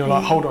intertwined, and you're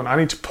like, hold on, I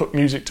need to put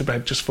music to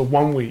bed just for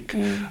 1 week.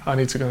 I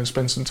need to go and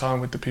spend some time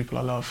with the people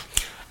I love,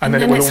 and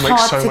then it will all make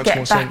so much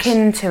more sense. It's hard to get back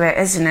into it,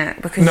 isn't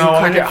it? Because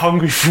I get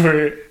hungry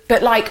for it.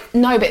 But like,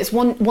 no, but it's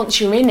once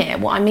you're in it,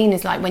 what I mean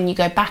is like when you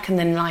go back and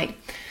then like,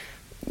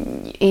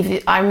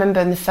 I remember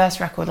in the first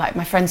record, like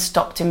my friends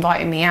stopped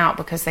inviting me out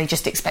because they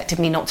just expected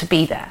me not to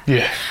be there.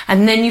 Yeah.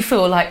 And then you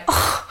feel like,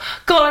 oh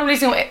God, I'm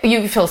losing.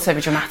 You feel so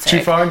dramatic. Do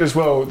you find as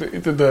well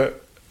that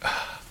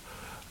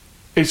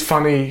it's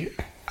funny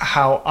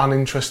how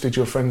uninterested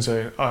your friends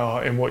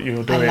are in what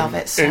you're doing? I love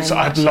it so much.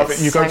 I love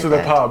it. You go so to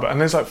the pub and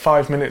there's like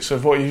 5 minutes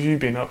of what have you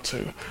been up to,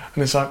 and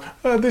it's like,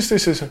 this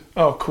is,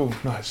 oh cool,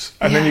 nice,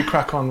 and then you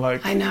crack on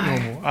like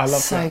normal. I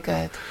love so that.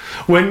 Good.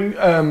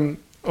 When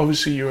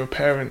obviously you're a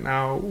parent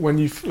now, when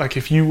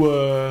if you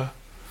were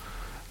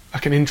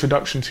like an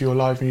introduction to your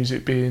live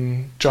music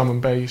being drum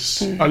and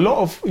bass, a lot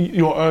of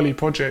your early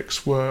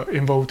projects were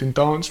involved in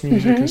dance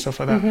music and stuff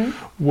like that.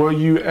 Were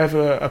you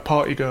ever a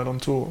party girl on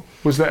tour?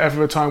 Was there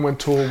ever a time when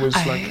tour was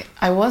like...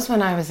 I was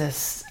when I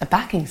was a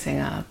backing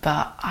singer,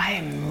 but I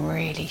am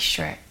really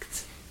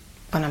strict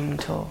when I'm on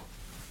tour.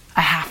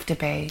 I have to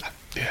be.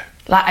 Yeah.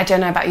 Like, I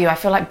don't know about you, I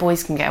feel like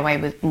boys can get away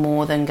with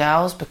more than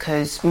girls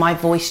because my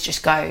voice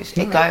just goes.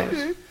 It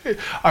goes.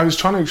 I was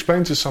trying to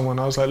explain to someone,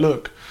 I was like,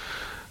 look,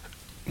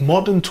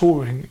 modern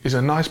touring is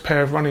a nice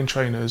pair of running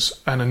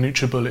trainers and a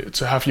NutriBullet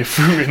to have you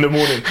through in the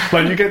morning.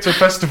 Like, you get to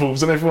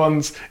festivals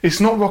and it's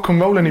not rock and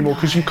roll anymore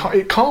because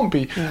it can't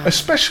be. No.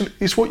 Especially,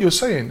 it's what you're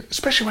saying,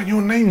 especially when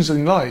your name's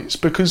in lights,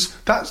 because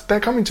they're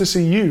coming to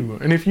see you,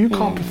 and if you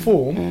can't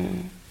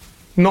perform,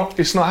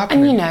 it's not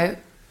happening. And you know,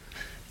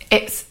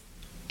 it's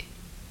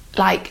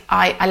like,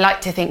 I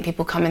like to think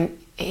people come and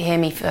hear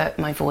me for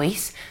my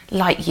voice,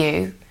 like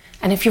you,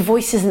 and if your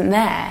voice isn't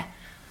there,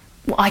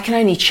 well, I can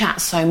only chat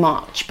so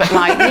much, but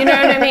like, you know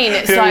what I mean?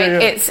 It's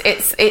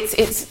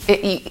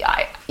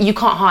you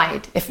can't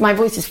hide. If my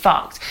voice is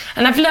fucked,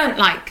 and I've learnt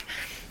like,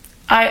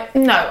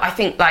 I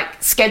think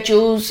like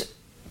schedules,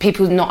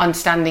 people not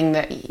understanding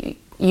that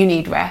you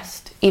need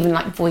rest, even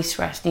like voice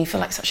rest, and you feel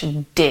like such a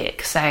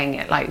dick saying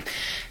it,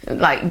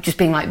 like just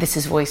being like, this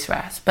is voice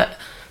rest. But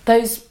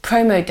those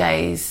promo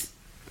days,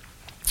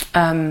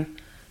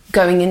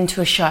 going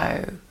into a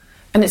show,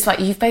 and it's like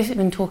you've basically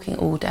been talking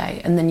all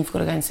day, and then you've got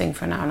to go and sing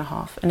for an hour and a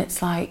half, and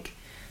it's like,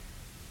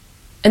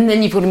 and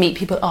then you've got to meet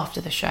people after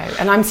the show.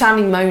 And I'm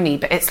sounding moany,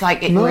 but it's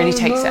like it really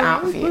takes it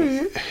out of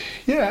you.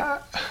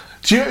 Yeah.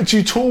 Do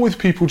you tour with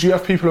people? Do you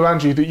have people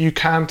around you that you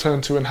can turn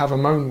to and have a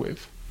moan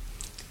with?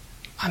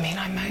 I mean,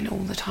 I moan all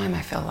the time,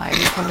 I feel like.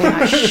 You're probably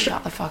like,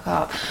 shut the fuck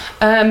up.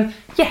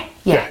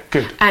 Yeah,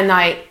 good. And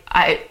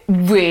I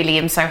really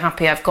am so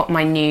happy I've got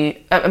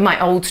my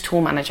old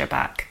tour manager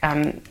back.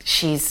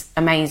 She's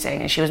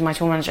amazing, and she was my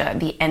tour manager at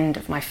the end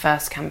of my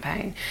first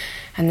campaign.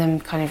 And then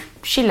kind of,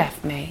 she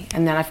left me,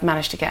 and then I've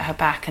managed to get her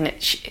back, and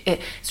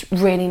it's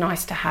really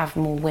nice to have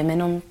more women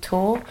on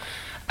tour.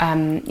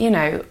 You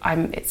know,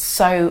 it's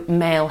so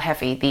male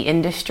heavy, the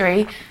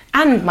industry,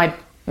 and my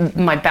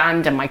my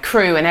band and my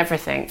crew and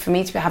everything, for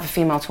me to have a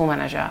female tour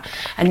manager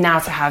and now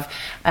to have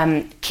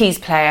keys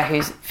player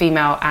who's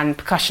female and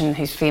percussion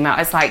who's female,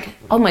 it's like,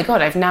 oh my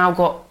God, I've now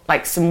got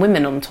like some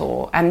women on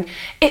tour. And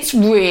it's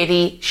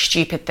really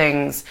stupid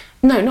things.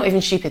 No, not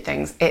even stupid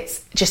things.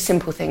 It's just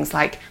simple things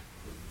like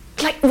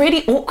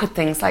really awkward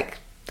things like,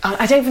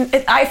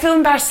 I feel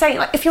embarrassed saying,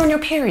 like, if you're on your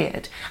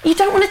period, you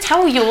don't want to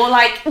tell you're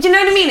like, do you know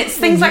what I mean? It's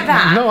things like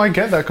that. No, I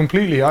get that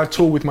completely. I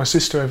tour with my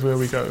sister everywhere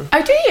we go.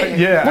 Oh, do you?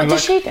 Yeah. What did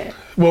she do?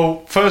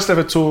 Well, first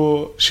ever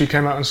tour, she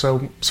came out and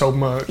sold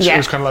merch. Yeah. It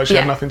was kind of like she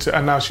had nothing to,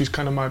 and now she's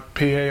kind of my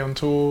PA on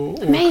tour.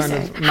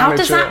 Amazing. Kind of How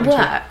does that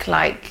work?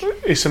 Like,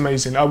 it's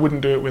amazing. I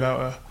wouldn't do it without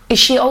her. Is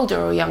she older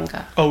or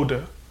younger?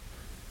 Older.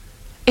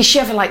 Is she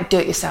ever like, do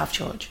it yourself,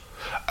 George?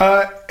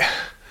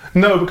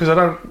 No, because I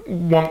don't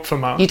want for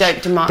much. You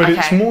don't demand, but okay.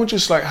 it's more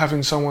just like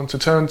having someone to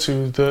turn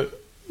to that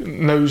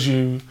knows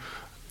you.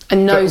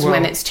 And knows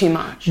when it's too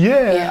much.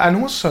 Yeah, and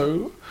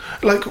also,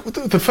 like,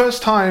 the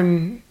first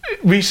time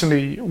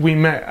recently we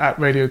met at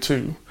Radio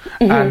 2,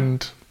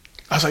 and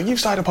I was like, you've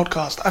started a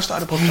podcast, I've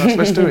started a podcast,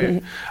 let's do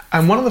it.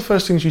 And one of the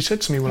first things you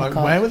said to me were like,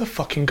 where are the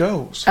fucking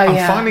girls? I'm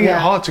finding it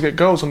hard to get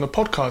girls on the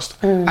podcast.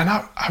 And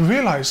I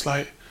realised,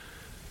 like,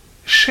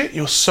 shit,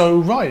 you're so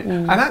right.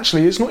 And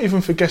actually, it's not even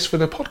for guests for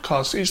the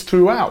podcast, it's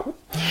throughout.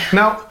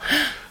 Now,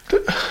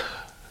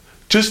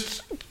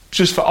 just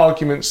for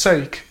argument's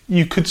sake,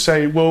 you could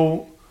say,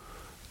 well,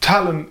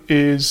 talent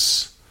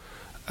is,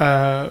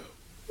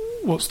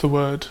 what's the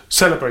word?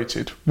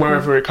 Celebrated,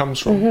 wherever it comes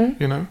from,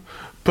 you know?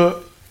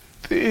 But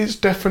it's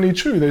definitely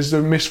true, there's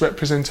a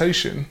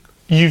misrepresentation.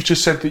 You've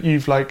just said that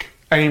you've, like,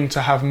 aimed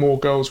to have more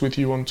girls with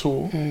you on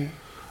tour.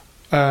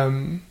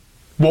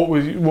 What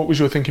was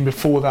your thinking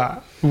before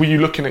that? Were you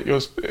looking at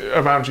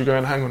around you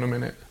going, hang on a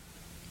minute,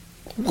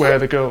 where are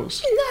the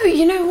girls? No,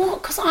 you know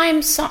what? Because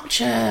I'm so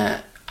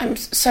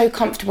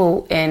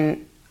comfortable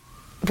in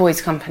boys'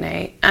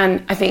 company,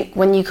 and I think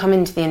when you come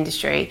into the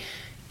industry,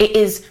 it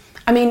is.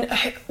 I mean,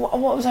 what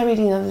was I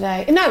reading the other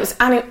day? No, it was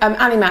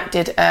Annie Mac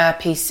did a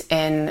piece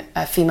in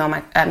a female,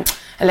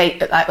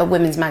 a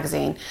women's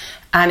magazine,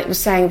 and it was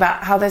saying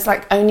about how there's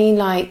like only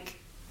like,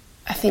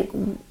 I think,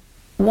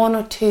 1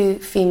 or 2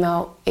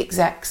 female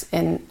execs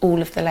in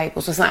all of the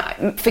labels. It's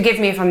like, forgive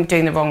me if I'm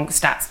doing the wrong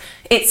stats.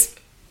 It's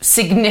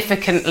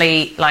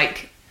significantly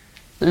like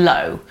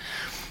low,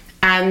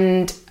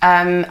 and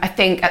I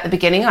think at the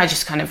beginning it was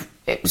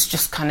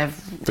just kind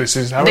of this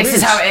is how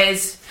it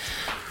is.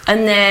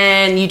 And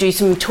then you do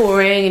some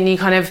touring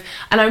and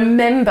I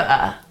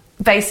remember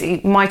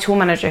basically my tour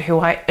manager, who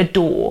I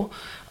adore,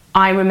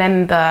 I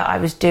remember I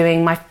was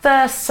doing my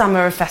first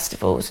summer of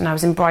festivals and I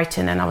was in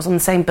Brighton and I was on the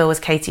same bill as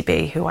Katie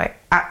B, who I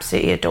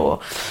absolutely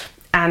adore.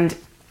 And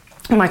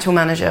my tour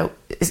manager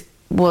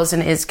was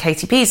and is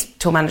Katie B's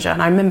tour manager.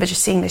 And I remember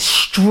just seeing this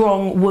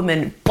strong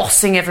woman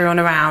bossing everyone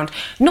around.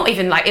 Not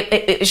even like,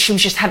 she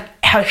just had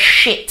her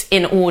shit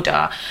in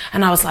order.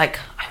 And I was like,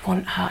 I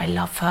want her, I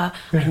love her,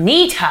 I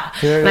need her.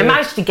 And I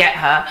managed to get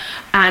her.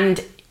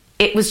 And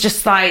it was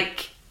just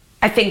like,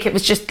 I think it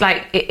was just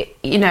like,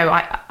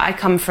 I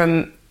come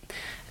from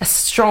a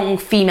strong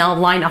female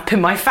lineup in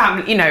my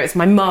family. You know, it's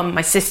my mum,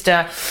 my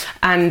sister,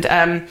 and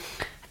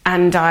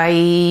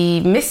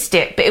I missed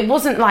it. But it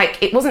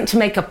wasn't to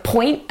make a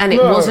point, and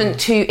it wasn't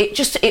to.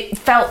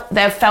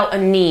 There felt a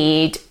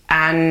need,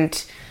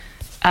 and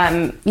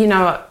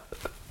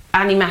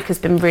Annie Mac has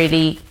been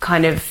really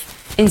kind of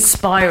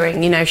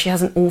inspiring. You know, she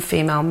has an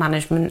all-female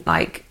management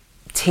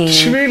team.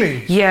 She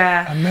really?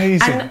 Yeah.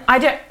 Amazing. And I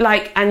don't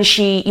and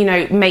she,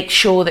 makes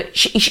sure that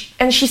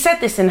and she said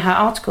this in her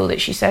article,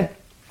 that she said,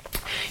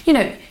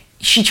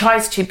 she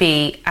tries to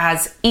be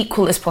as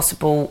equal as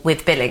possible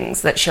with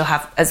billings, that she'll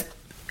have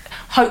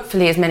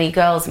hopefully as many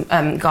girls,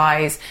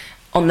 guys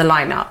on the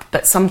lineup,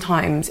 but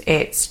sometimes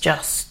it's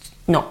just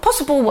not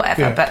possible,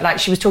 whatever. Yeah. But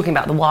she was talking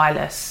about the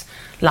wireless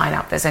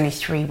lineup, there's only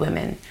 3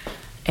 women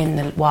in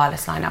the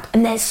wireless lineup,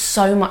 and there's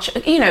so much,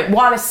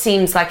 wireless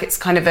seems like it's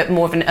kind of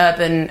more of an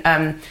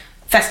urban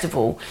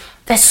festival.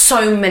 There's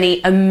so many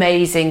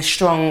amazing,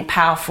 strong,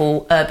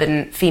 powerful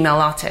urban female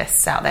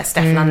artists out there.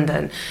 Steph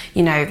London,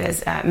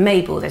 there's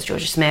Mabel, there's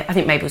Georgia Smith. I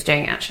think Mabel's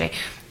doing it actually.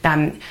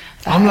 I'm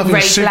loving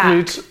Ray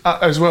Sigrid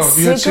as well.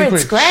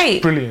 Sigrid's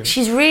great. Brilliant.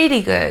 She's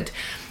really good.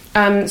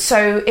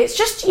 So it's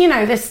just,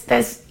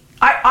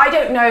 I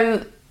don't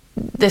know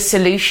the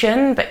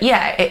solution, but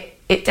yeah,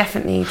 it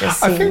definitely does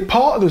seem... I think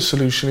part of the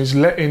solution is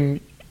letting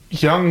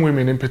young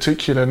women in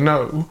particular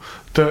know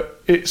that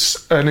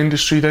it's an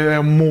industry they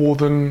are more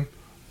than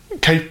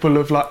capable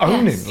of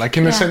owning,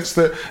 in the sense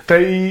that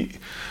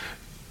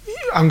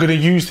I'm going to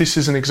use this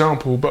as an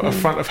example, but a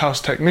front of house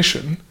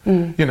technician,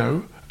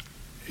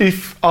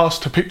 if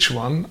asked to picture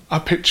one, I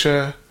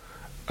picture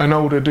an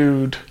older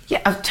dude.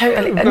 Yeah,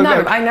 totally. I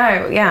know,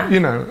 yeah.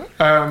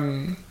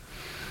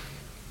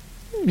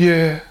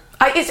 Yeah.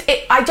 I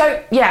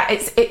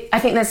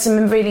think there's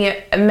some really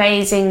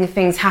amazing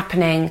things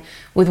happening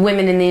with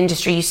women in the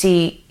industry. You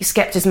see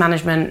Skepta's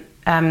management,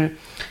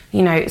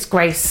 it's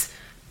Grace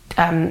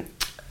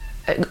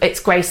it's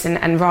Grace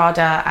and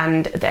Rada,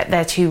 and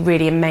they're two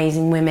really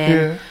amazing women.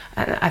 Yeah.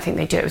 And I think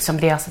they do it with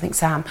somebody else, I think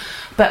Sam.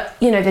 But,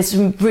 you know, there's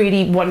some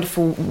really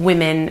wonderful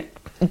women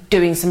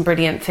doing some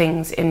brilliant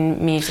things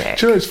in music.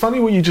 Do you know, it's funny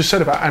what you just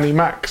said about Annie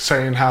Mac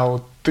saying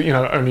how, you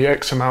know, only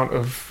X amount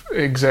of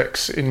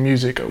execs in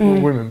music are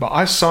women, but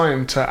I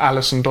signed to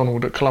Alison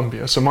Donald at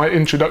Columbia, so my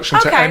introduction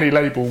to any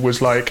label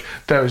was like,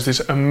 there was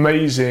this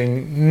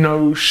amazing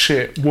no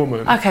shit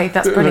woman. Okay,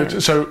 that's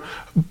brilliant. So,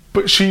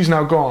 but she's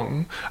now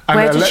gone, and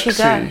where did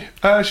Alexi, she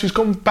go? She's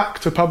gone back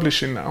to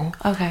publishing now.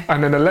 Okay.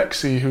 And then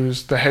Alexi,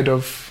 who's the head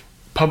of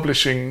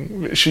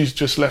publishing, she's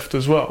just left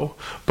as well.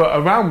 But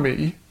around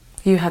me,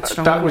 you had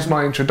strong that women. was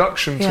my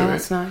introduction to it. Yeah,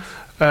 that's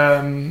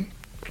nice.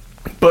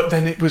 But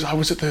then I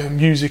was at the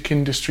Music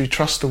Industry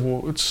Trust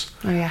Awards.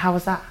 Oh yeah, how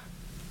was that?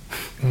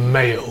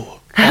 Male.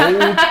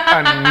 Old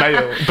and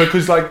male.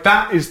 Because like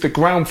that is the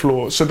ground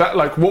floor. So that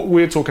like what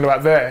we're talking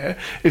about there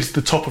is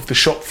the top of the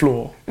shop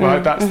floor.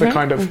 Right? That's the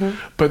kind of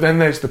but then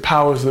there's the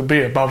powers that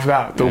be above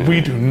that we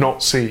do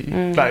not see.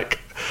 Like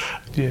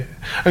yeah.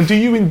 And do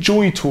you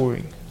enjoy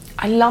touring?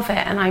 I love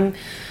it, and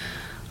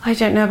I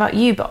don't know about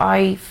you, but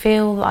I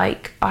feel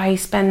like I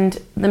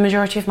spend the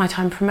majority of my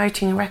time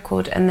promoting a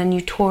record, and then you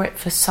tour it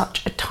for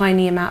such a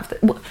tiny amount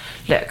of look,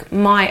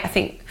 I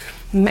think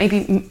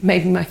maybe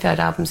my third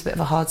album's a bit of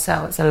a hard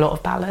sell. It's a lot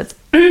of ballads.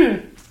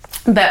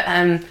 But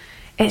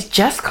it's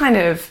just kind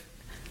of,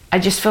 I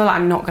just feel like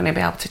I'm not going to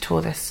be able to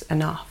tour this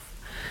enough,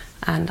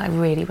 and I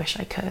really wish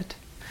I could.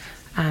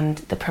 And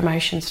the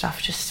promotion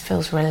stuff just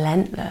feels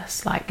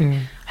relentless. Like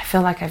I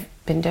feel like I've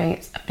been doing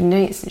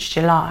it since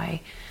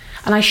July.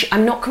 And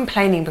I'm not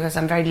complaining, because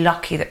I'm very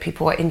lucky that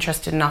people are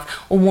interested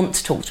enough or want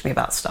to talk to me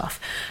about stuff,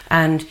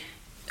 and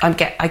I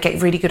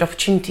get really good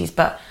opportunities.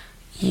 But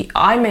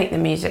I make the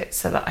music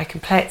so that I can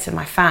play it to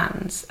my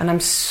fans, and I'm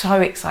so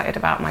excited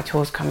about my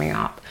tours coming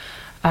up.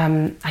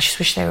 I just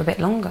wish they were a bit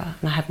longer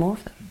and I had more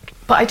of them.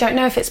 But I don't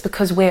know if it's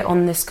because we're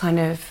on this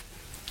kind of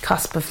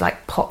cusp of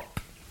like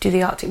pop. Do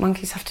the Arctic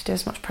Monkeys have to do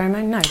as much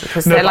promo? No,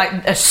 because they're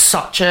like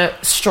such a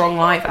strong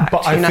live act.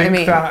 But I think what I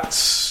mean?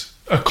 That's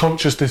a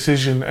conscious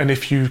decision, and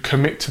if you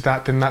commit to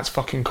that, then that's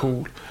fucking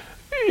cool.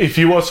 If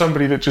you are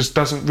somebody that just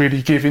doesn't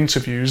really give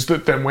interviews,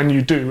 that then when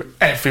you do,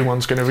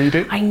 everyone's going to read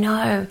it. I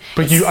know.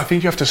 But I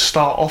think you have to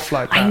start off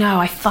like that. I know,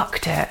 I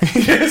fucked it.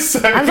 Yes.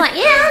 I was like,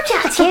 yeah, I'll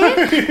chat to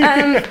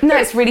you. No,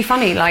 it's really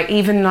funny. Like,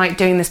 even like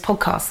doing this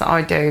podcast that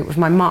I do with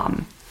my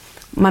mum.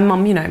 My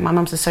mum, you know, my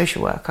mum's a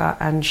social worker,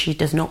 and she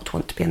does not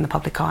want to be in the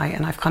public eye,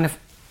 and I've kind of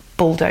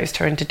bulldozed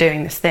her into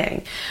doing this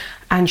thing.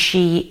 And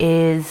she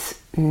is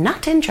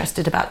not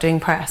interested about doing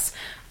press.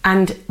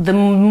 And the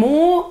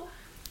more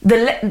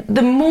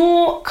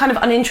kind of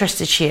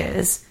uninterested she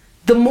is,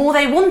 the more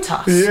they want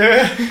us.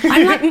 Yeah.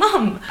 I'm like,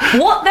 Mum,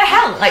 what the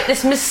hell? Like,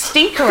 this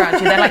mystique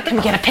around you. They're like, can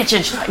we get a picture?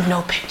 And she's like,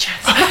 no pictures.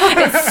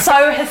 It's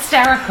so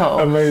hysterical.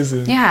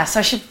 Amazing. Yeah, so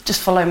I should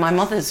just follow my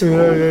mother's rule,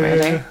 really.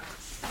 Yeah.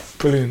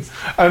 Brilliant.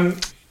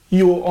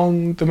 You're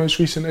on the most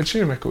recent Ed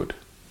Sheeran record.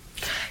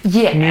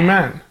 Yeah. New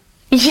Man.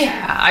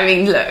 Yeah, I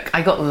mean, look,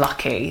 I got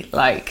lucky.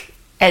 Like,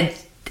 Ed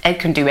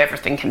can do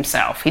everything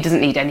himself. He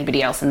doesn't need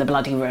anybody else in the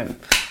bloody room.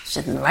 He's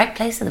just in the right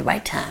place at the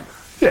right time.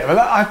 Yeah, but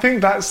I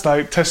think that's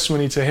like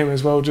testimony to him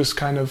as well. Just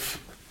kind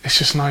of, it's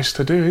just nice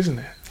to do, isn't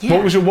it?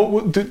 Yeah.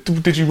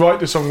 Did you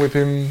write the song with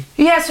him?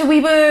 Yeah, so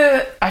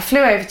I flew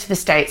over to the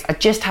States. I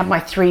just had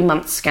my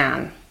 3-month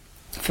scan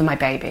for my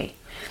baby.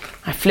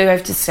 I flew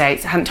over to the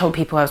States. I hadn't told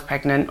people I was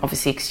pregnant,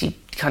 obviously, because you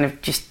kind of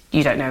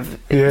you don't know if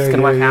it's going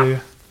to work out. Yeah.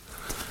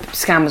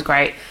 Scan was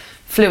great.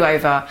 Flew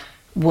over,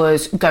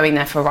 was going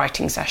there for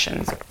writing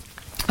sessions.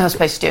 I was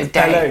supposed to do a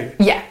day.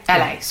 LA? Yeah,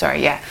 LA,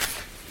 sorry, yeah.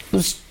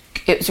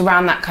 It was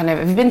around that kind of...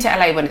 Have you been to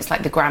LA when it's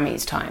like the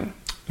Grammys time?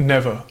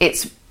 Never.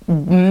 It's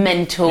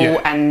mental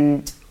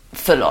and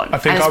full on. I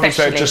think I was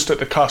there just at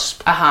the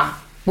cusp.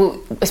 Well,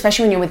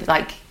 especially when you're with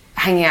like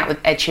hanging out with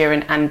Ed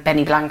Sheeran and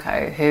Benny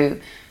Blanco, who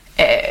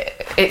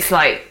it's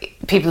like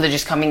people are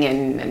just coming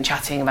in and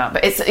chatting about,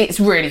 but it's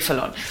really full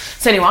on.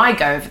 So anyway, I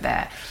go over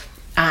there,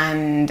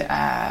 and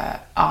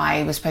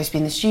I was supposed to be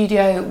in the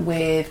studio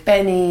with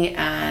Benny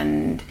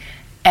and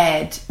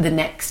Ed the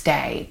next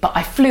day, but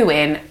I flew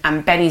in,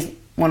 and Benny's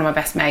one of my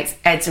best mates,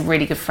 Ed's a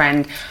really good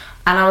friend,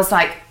 and I was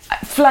like,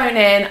 flown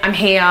in, I'm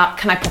here,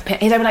 can I pop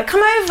in? They were like,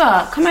 come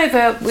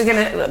over, we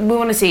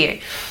want to see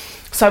you.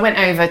 So I went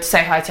over to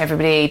say hi to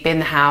everybody, be in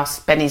the house.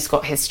 Benny's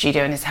got his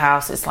studio in his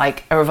house. It's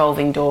like a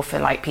revolving door for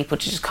like people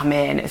to just come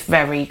in. It's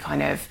very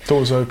kind of...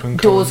 Doors open,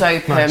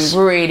 nice.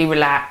 Really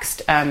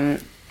relaxed,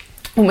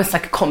 almost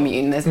like a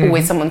commune. There's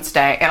always someone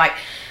staying.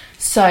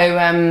 So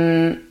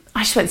I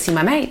just went to see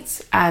my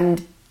mates,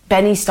 and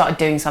Benny started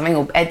doing something,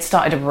 or Ed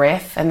started a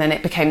riff, and then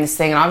it became this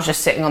thing, and I was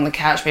just sitting on the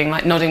couch being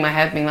like, nodding my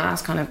head, being like,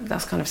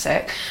 that's kind of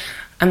sick.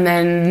 And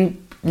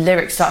then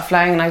lyrics started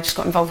flowing, and I just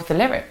got involved with the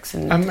lyrics.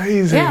 And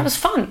amazing. Yeah, it was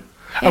fun.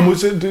 Yeah.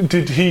 And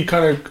did he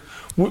kind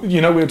of,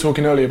 you know, we were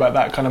talking earlier about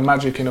that kind of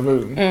magic in a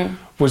room.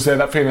 Was there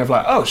that feeling of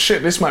like, oh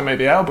shit, this might make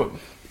the album?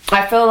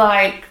 I feel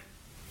like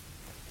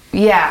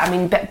yeah, I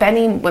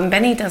mean, when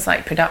Benny does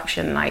like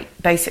production, like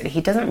basically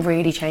he doesn't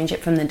really change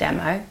it from the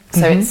demo,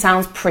 so it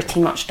sounds pretty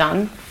much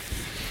done.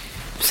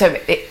 So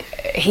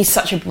he's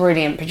such a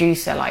brilliant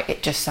producer, like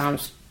it just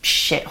sounds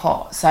shit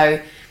hot.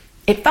 So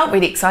it felt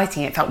really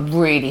exciting, it felt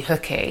really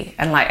hooky,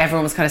 and like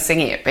everyone was kind of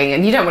singing it,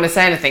 and you don't want to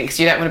say anything because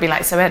you don't want to be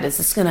like, so Ed, is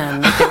this gonna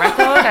make the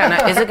record?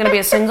 And is it gonna be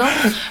a single?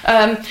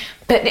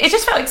 But it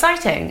just felt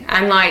exciting,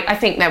 and like I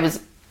think there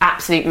was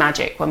absolute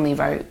magic when we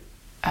wrote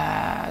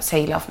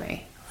Say You Love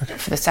Me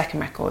for the second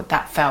record.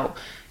 That felt,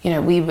 you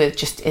know, we were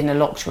just in a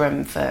locked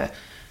room for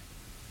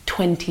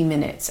 20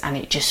 minutes and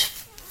it just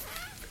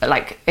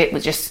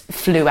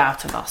flew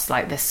out of us,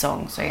 like this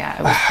song. So yeah, it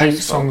was I hate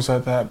beautiful. songs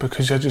like that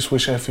because I just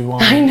wish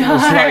everyone I know.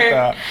 was like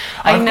that.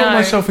 I've know. got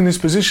myself in this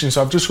position,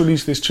 so I've just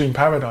released this tune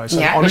Paradise,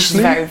 and Yeah,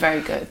 honestly, it's very,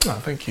 very good.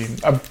 oh, thank you.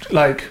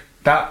 Like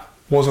that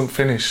wasn't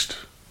finished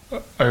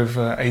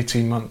over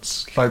 18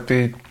 months. Like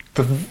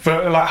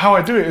like how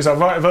I do it is I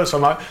write a verse,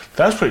 I'm like,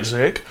 that's pretty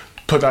sick,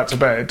 put that to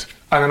bed,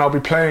 and then I'll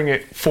be playing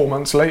it 4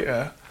 months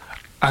later,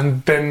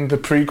 and then the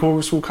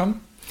pre-chorus will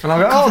come, and I'll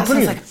go, God, oh, that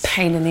brilliant. sounds like a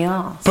pain in the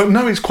arse. But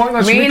no, it's quite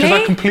nice for me because I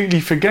Really?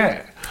 completely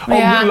forget.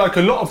 Yeah. Oh, like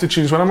a lot of the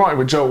tunes when I'm writing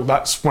with Joel,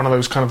 that's one of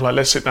those kind of like,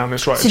 let's sit down,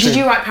 let's write a So tune. did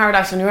you write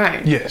Paradise on your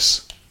own?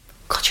 Yes.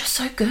 God, you're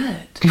so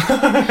good.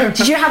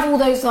 Did you have all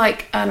those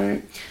like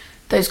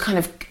those kind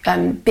of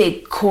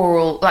big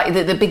choral, like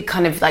the big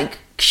kind of like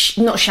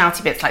not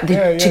shouty bits, like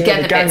the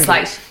together the gang bits?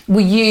 Like, bits.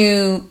 were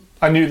you?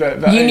 I knew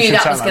that You it knew should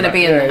that sound was like going to that.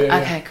 be in Yeah, there. yeah,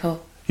 yeah. Okay,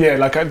 cool. Yeah,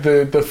 like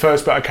the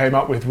first bit I came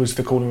up with was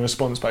the call and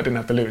response, but I didn't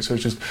have the lyrics, so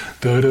it was just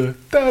da da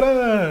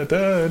da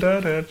da da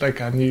da.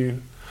 Like I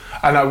knew,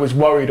 and I was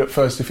worried at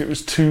first if it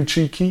was too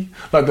cheeky.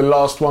 Like the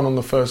last one on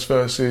the first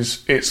verse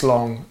is "It's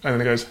long," and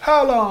then it goes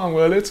 "How long?"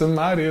 Well, it's a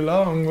mighty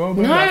long. No,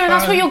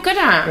 that's what you're good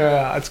at.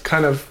 Yeah, it's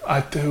kind of,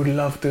 I do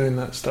love doing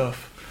that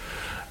stuff.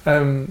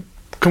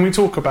 Can we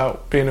talk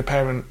about being a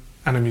parent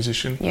and a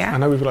musician? Yeah. I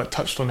know we've like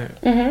touched on it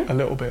a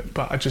little bit,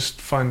 but I just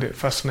find it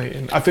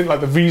fascinating. I think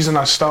like the reason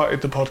I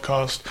started the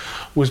podcast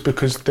was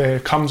because there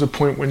comes a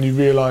point when you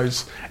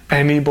realise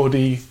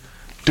anybody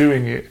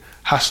doing it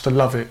has to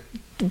love it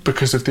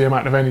because of the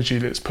amount of energy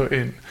that's put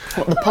in.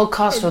 What, the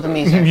podcast or the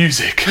music?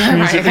 Music.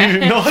 Right.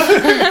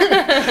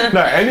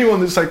 No, anyone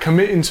that's like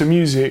committing to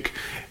music,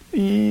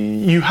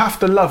 you have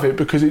to love it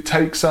because it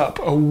takes up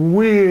a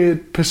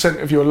weird percent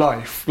of your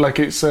life. Like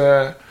it's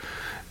a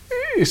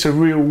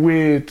real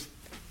weird,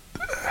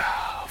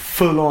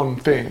 full-on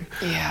thing.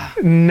 Yeah.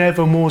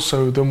 Never more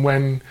so than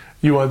when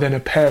you are then a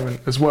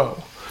parent as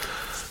well.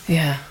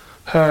 Yeah.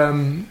 How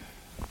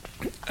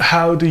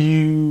are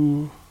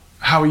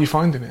you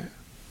finding it?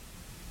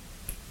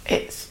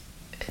 It's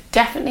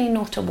definitely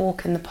not a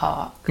walk in the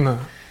park, No.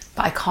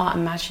 but I can't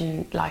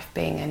imagine life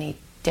being any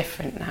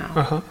different now.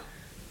 Uh-huh.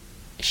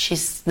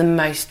 She's the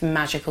most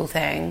magical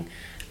thing,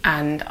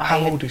 and How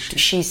old is she?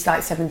 She's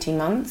like 17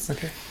 months.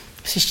 Okay.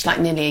 So she's like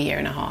nearly a year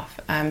and a half.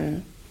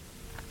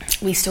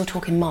 We still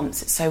talk in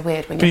months. It's so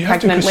weird when But you're you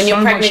have to, pregnant. 'cause When you're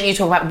so pregnant, much- you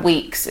talk about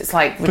weeks. It's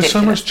like ridiculous. But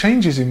so much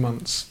changes in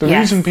months. The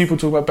Yes. reason people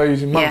talk about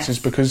babies in months Yes. is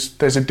because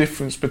there's a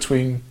difference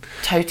between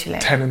Totally.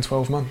 10 and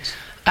 12 months.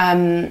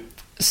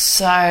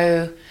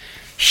 So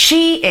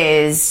she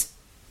is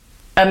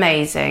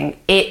amazing.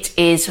 It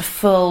is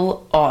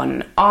full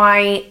on.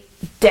 I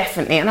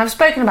definitely, and I've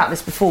spoken about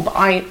this before, but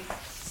I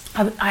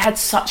had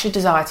such a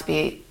desire to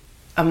be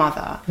a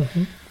mother,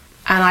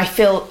 and I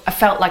felt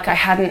like I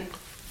hadn't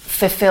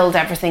fulfilled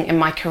everything in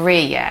my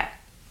career yet,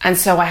 and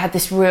so I had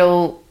this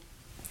real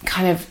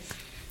kind of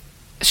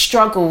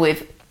struggle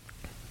with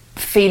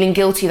feeling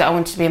guilty that I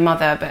wanted to be a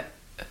mother, but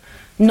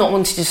not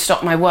wanting to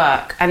stop my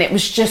work, and it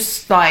was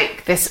just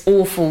like this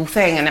awful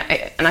thing.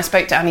 And I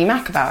spoke to Annie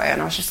Mac about it,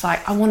 and I was just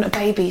like, I want a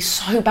baby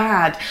so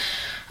bad,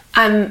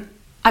 and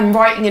I'm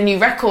writing a new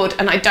record,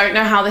 and I don't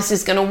know how this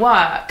is going to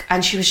work.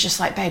 And she was just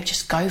like, babe,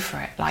 just go for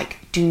it. Like,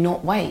 do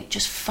not wait.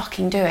 Just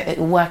fucking do it.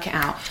 It'll work it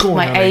out. Go on,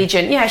 my Annie.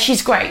 agent, yeah,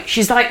 she's great.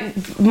 She's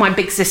like my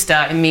big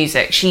sister in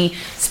music. She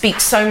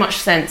speaks so much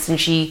sense, and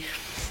she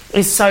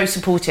is so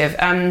supportive.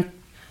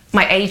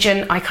 My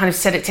agent, I kind of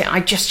said it to him. I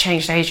just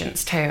changed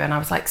agents too, and I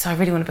was like, so I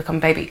really want to become a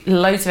baby.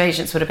 Loads of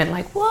agents would have been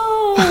like,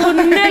 whoa,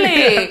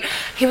 Nelly. Yeah.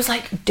 He was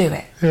like, do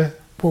it. Yeah.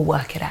 We'll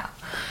work it out.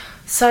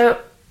 So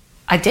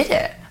I did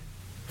it.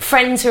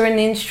 Friends who are in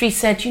the industry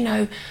said, you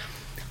know,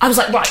 I was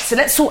like, right, so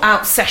let's sort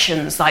out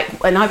sessions.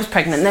 Like when I was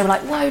pregnant, and they were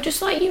like, whoa,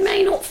 just like you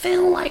may not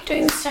feel like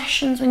doing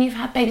sessions when you've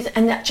had babies.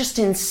 And that just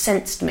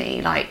incensed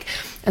me. Like,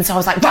 and so I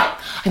was like, right,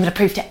 I'm going to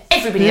prove to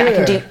everybody that I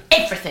can do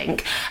everything,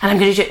 and I'm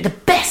going to do it the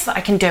best that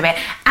I can do it,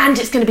 and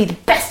it's going to be the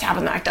best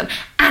album that I've done,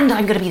 and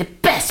I'm going to be the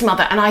best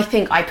mother. And I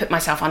think I put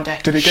myself under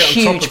Did it get on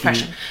huge top of you?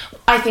 pressure.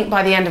 I think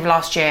by the end of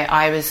last year,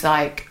 I was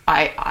like,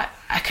 I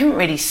couldn't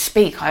really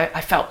speak.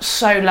 I felt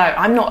so low.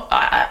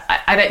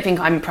 I don't think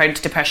I'm prone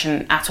to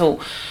depression at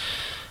all,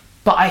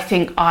 but I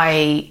think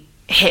I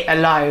hit a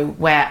low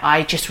where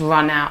I just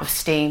run out of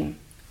steam,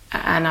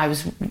 and I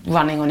was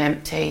running on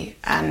empty,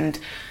 and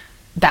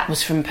that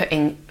was from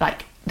putting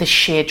like the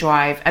sheer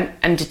drive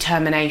and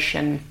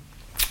determination,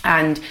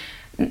 and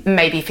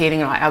maybe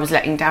feeling like I was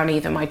letting down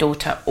either my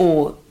daughter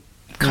or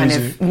kind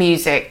of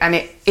music,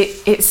 and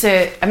it's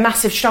a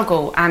massive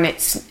struggle, and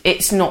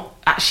it's not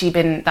actually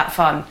been that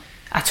fun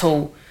at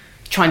all,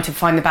 trying to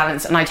find the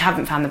balance, and I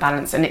haven't found the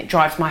balance, and it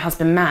drives my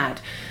husband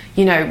mad.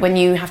 You know, when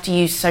you have to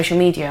use social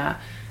media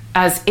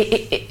as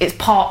it's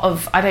part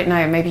of, I don't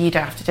know, maybe you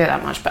don't have to do it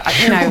that much, but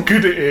you know, you're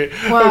good at it.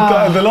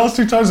 Wow. The last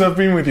 2 times I've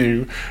been with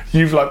you,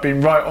 you've like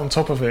been right on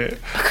top of it,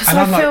 because and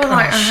I I'm feel like,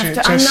 like oh I have shit,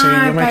 to. Jessie, I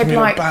know, you're making babe, me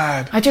like look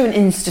bad. I do an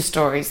Insta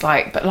stories,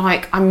 like, but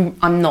like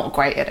I'm not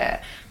great at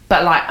it.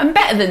 But like I'm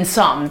better than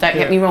some. Don't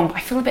get me wrong. But I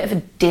feel a bit of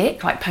a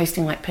dick, like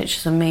posting like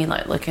pictures of me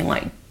like looking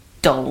like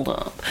dolled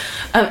up,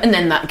 and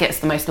then that gets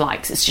the most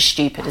likes. It's just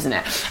stupid, isn't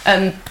it?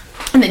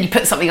 And then you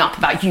put something up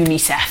about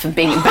UNICEF and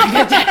being in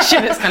Bangladesh,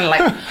 and it's kind of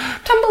like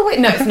tumbleweed.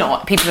 No, it's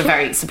not. People are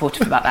very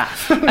supportive about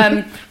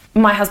that.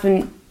 My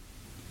husband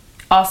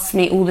asks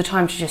me all the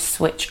time to just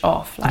switch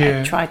off. Like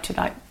I tried to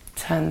like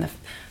turn the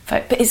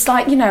phone, but it's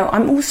like, you know,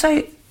 I'm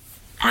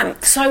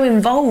so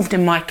involved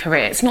in my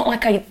career. It's not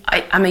like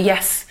I'm a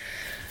yes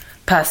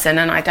person,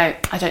 and I don't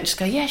just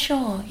go, yeah,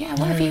 sure, yeah,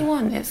 whatever you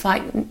want. It's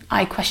like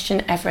I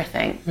question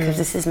everything, because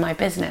this is my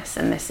business,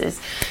 and this is,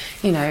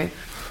 you know,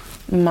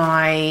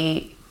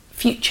 my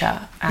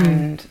future,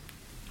 and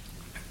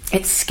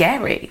it's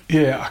scary.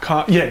 Yeah, I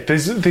can't. Yeah,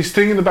 there's this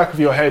thing in the back of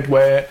your head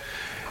where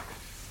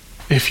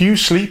if you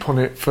sleep on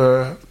it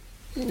for,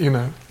 you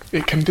know,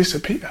 it can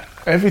disappear.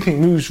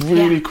 Everything moves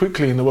really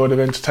quickly in the world of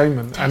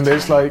entertainment, and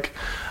there's like,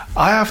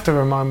 I have to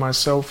remind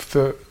myself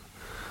that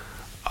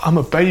I'm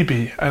a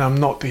baby and I'm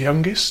not the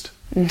youngest.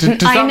 Does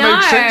that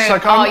make sense?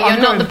 Like,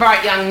 you're not the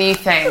bright young new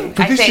thing.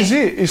 But this is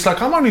it. It's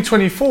like, I'm only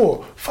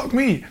 24. Fuck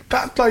me.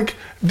 That, like,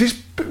 this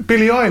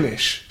Billie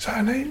Eilish, is that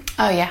her name?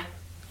 Oh yeah.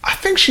 I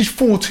think she's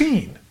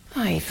 14.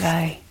 Oy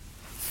vey.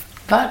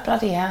 But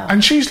bloody hell.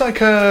 And she's like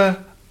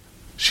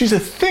she's a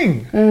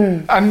thing.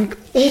 And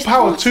all she's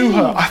power 14. To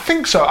her. I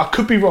think so. I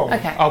could be wrong.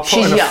 Okay. I'll put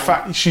she's in young. a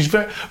fact. She's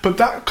very, but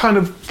that kind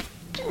of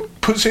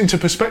puts it into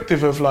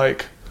perspective of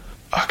like,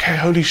 okay,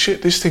 holy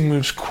shit, this thing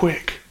moves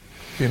quick,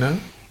 you know?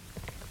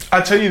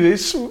 I tell you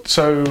this,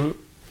 so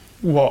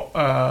what,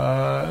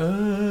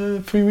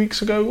 3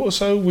 weeks ago or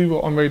so, we were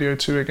on Radio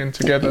 2 again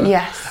together.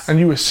 Yes. And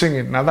you were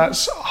singing. Now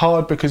that's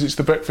hard because it's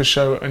the breakfast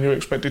show and you're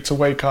expected to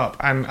wake up,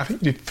 and I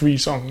think you did 3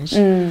 songs.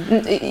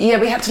 Yeah,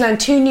 we had to learn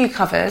 2 new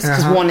covers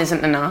because one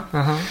isn't enough.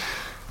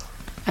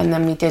 And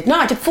then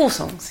I did 4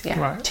 songs, yeah.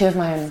 Right. 2 of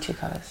my own and 2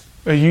 covers.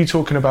 Are you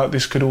talking about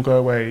This Could All Go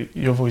Away?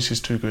 Your voice is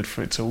too good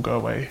for it to all go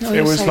away. Oh,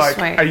 it was so like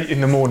sweet. 8 in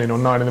the morning or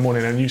 9 in the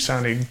morning and you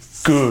sounded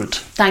good.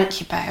 Thank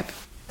you, babe.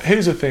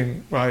 Here's the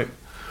thing, right?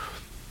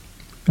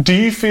 Do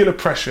you feel a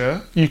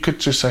pressure? You could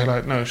just say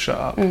like, no, shut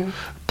up.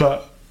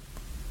 But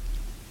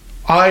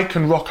I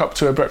can rock up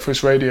to a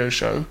breakfast radio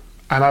show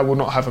and I will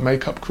not have a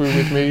makeup crew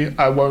with me.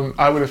 I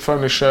would have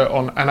thrown a shirt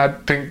on, and I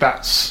think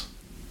that's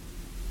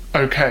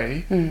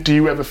okay. Do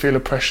you ever feel a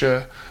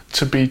pressure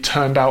to be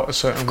turned out a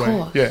certain way? Of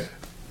course. Yeah.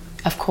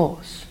 Of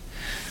course.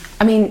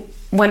 I mean,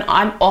 when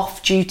I'm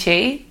off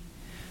duty,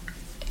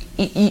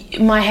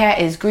 my hair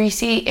is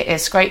greasy, it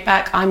is scraped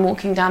back. I'm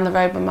walking down the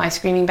road with my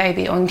screaming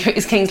baby on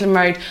Kingsland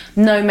Road,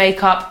 no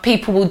makeup.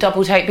 People will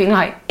double take, being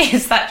like,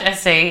 is that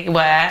Jessie?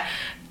 Where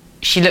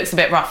she looks a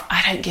bit rough.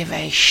 I don't give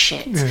a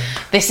shit.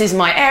 This is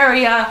my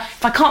area.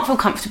 If I can't feel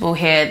comfortable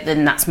here,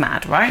 then that's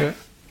mad, right?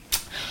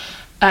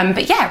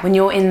 But yeah, when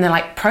you're in the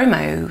like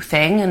promo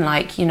thing and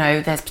like, you know,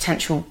 there's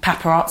potential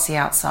paparazzi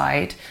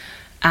outside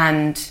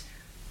and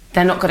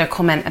they're not going to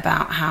comment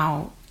about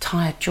how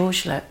tired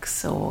George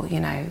looks, or, you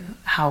know,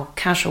 how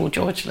casual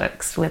George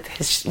looks with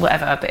his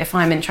whatever. But if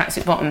I'm in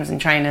tracksuit bottoms and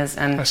trainers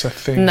and that's a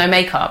thing. No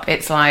makeup,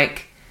 it's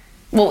like,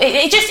 well,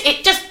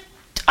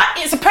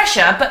 it's a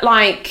pressure, but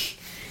like,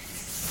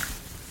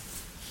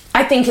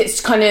 I think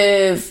it's kind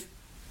of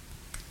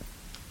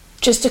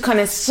just a kind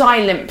of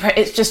silent,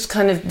 it's just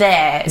kind of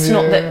there. It's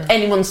not that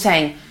anyone's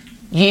saying,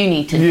 you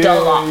need to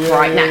dull up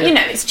right now. You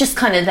know, it's just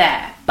kind of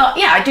there. But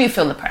yeah, I do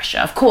feel the pressure,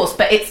 of course,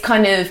 but it's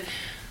kind of,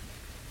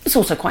 it's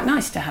also quite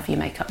nice to have your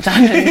makeup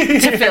done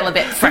and to feel a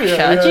bit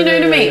fresher. Do you know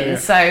what I mean?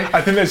 So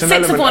I think there's an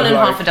 6 of one and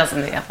like, half a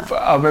dozen the other.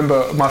 I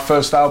remember my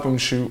first album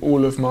shoot,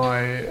 all of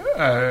my,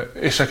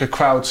 it's like a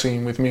crowd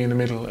scene with me in the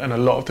middle, and a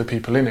lot of the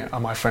people in it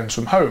are my friends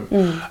from home.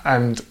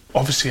 And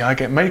obviously I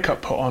get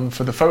makeup put on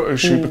for the photo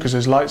shoot because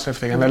there's lights and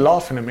everything, and they're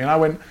laughing at me, and I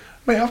went,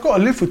 mate, I've got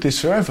to live with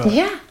this forever.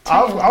 Yeah,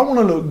 totally. I want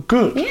to look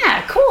good.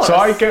 Yeah, of course. So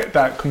I get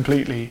that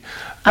completely.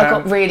 I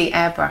got really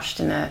airbrushed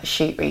in a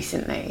shoot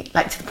recently,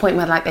 like to the point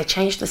where like they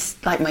changed this,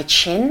 like my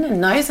chin and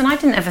nose, and I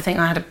didn't ever think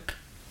I had a.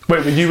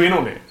 Wait, were you in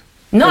on it?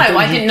 No,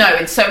 I didn't know.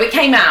 And so it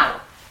came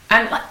out,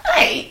 and like,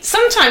 hey,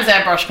 sometimes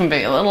airbrush can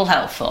be a little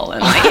helpful,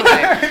 and like, you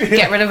know,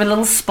 get rid of a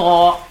little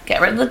spot,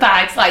 get rid of the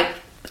bags. Like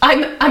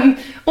I'm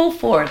all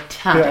for a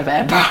tad of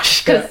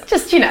airbrush because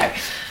just, you know,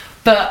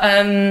 but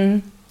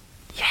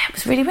yeah, it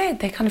was really weird.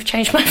 They kind of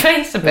changed my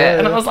face a bit,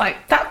 and I was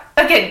like, that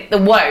again, the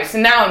woe. So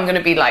now I'm going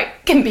to be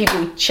like, can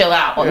people chill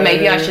out? Or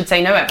maybe I should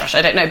say no airbrush.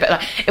 I don't know, but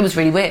like, it was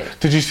really weird.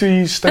 Did you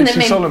see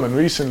Stacey Solomon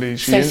recently?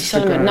 Stacey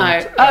Solomon,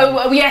 no.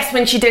 Oh yes,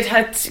 when she did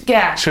her,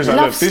 She was like,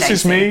 look, this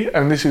is me,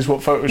 and this is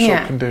what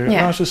Photoshop can do. And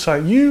I was just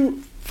like,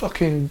 you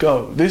fucking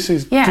go. This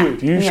is Yeah,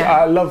 good.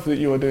 I love that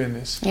you are doing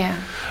this. Yeah.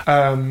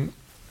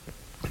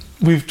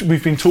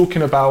 We've been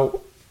talking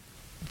about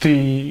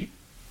the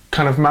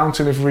kind of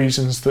mountain of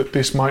reasons that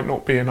this might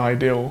not be an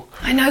ideal.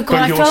 I know,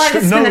 God, I feel like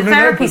this has been a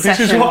therapy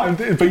session. This is what I'm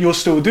doing, but you're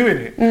still doing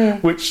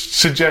it, which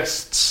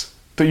suggests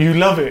that you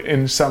love it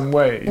in some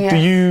way. Yeah.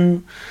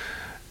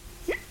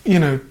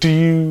 Do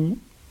you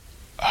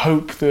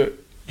hope that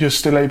you're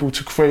still able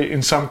to create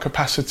in some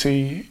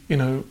capacity,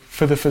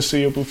 for the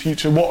foreseeable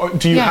future? What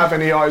do you have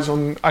any eyes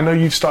on? I know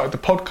you've started the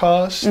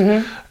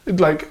podcast.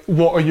 Like,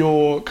 what are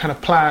your kind of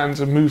plans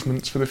and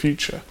movements for the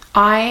future?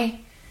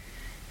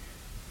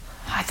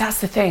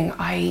 That's the thing.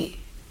 I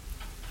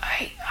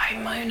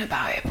moan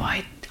about it,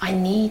 but I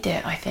need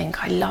it. I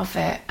think I love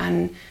it,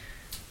 and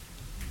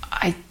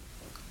I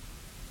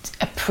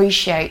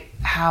appreciate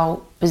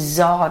how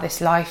bizarre this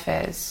life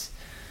is.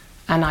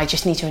 And I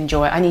just need to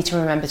enjoy it. I need to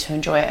remember to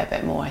enjoy it a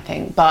bit more, I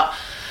think. But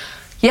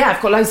yeah,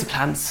 I've got loads of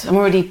plans. I'm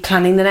already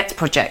planning the next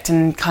project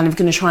and kind of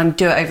going to try and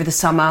do it over the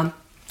summer,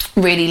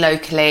 really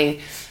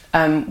locally,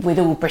 with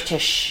all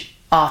British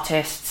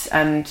artists,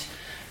 and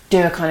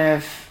do a kind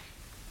of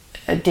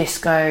a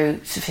disco,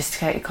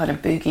 sophisticated kind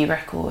of boogie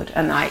record.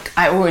 And I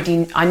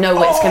know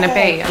what it's going to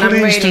be. And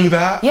please do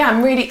that. Yeah,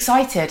 I'm really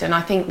excited. And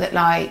I think that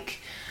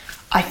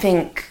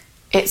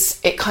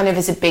it kind of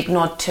is a big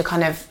nod to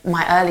kind of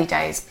my early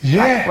days,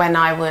 like when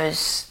I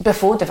was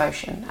before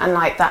Devotion, and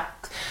like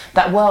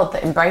that world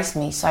that embraced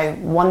me so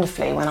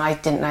wonderfully when I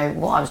didn't know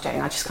what I was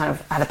doing. I just kind of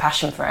had a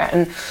passion for it,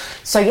 and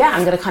so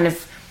I'm going to kind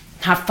of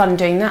have fun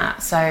doing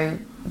that. So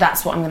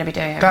that's what I'm going to be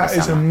doing over the summer.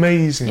 That is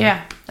amazing.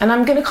 Yeah, and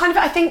I'm going to kind of,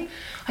 I think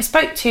I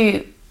spoke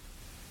to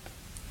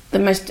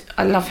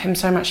I love him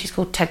so much. He's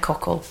called Ted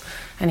Cockle,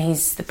 and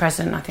he's the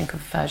president, I think,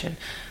 of Virgin,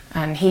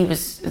 and he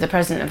was the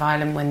president of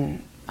Ireland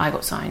when I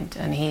got signed,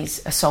 and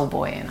he's a soul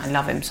boy, and I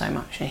love him so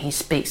much, and he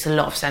speaks a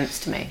lot of sense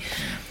to me.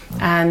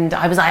 And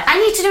I was like, I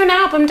need to do an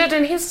album,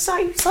 and he was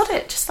like, sod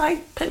it, just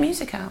like put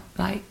music out,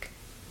 like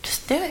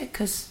just do it,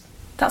 because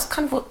that's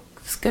kind of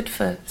what's good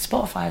for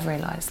Spotify. I've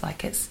realised,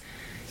 like, it's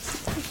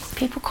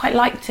people quite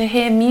like to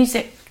hear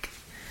music.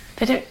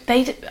 I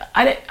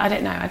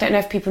don't know. I don't know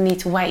if people need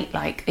to wait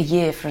like a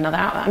year for another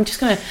album. I'm just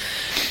going to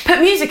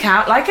put music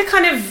out like a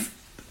kind of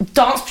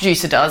dance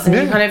producer does, and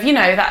you kind of,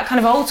 that kind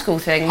of old school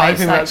thing. I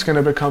think that's going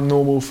to become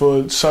normal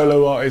for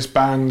solo artists,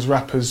 bands,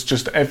 rappers,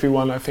 just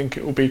everyone. I think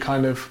it will be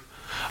kind of,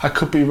 I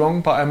could be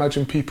wrong, but I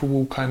imagine people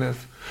will kind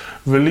of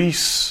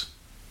release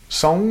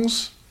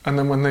songs, and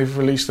then when they've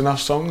released enough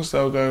songs,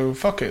 they'll go,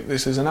 fuck it,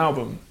 this is an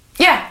album.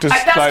 Yeah,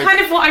 that's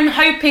kind of what I'm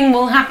hoping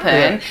will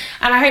happen,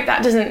 and I hope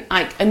that doesn't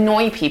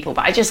annoy people,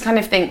 but I just kind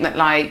of think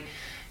that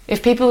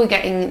if people were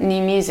getting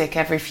new music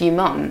every few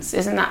months,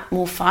 isn't that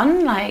more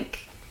fun?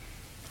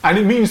 And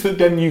it means that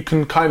then you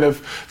can kind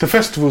of, the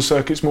festival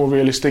circuit's more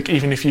realistic,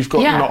 even if you've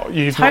not got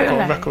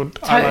a record.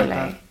 Totally. I like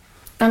that.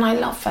 And I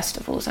love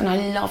festivals, and I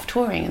love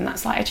touring, and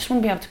that's I just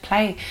want to be able to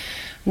play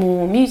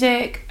more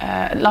music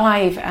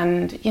live,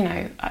 and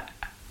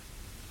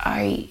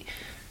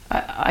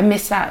I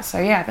miss that. So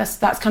yeah, that's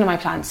kind of my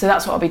plan. So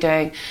that's what I'll be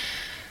doing,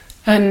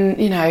 and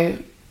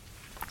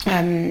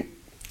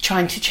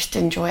trying to just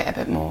enjoy it a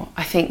bit more.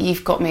 I think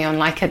you've got me on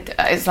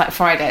it's like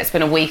Friday. It's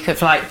been a week of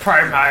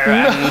promo,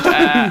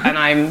 and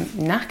I'm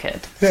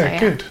knackered. Yeah, so,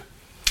 good.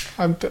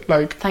 I'm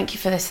thank you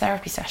for this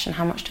therapy session.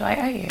 How much do I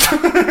owe you?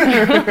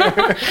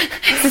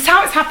 Is this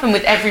how it's happened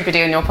with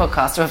everybody on your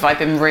podcast, or have I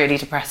been really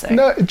depressing?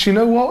 No, do you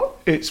know what?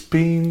 It's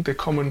been the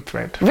common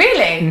thread.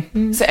 Really?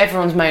 Mm-hmm. So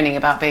everyone's moaning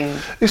about being...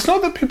 It's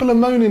not that people are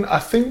moaning. I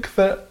think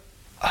that...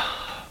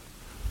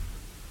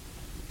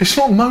 it's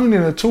not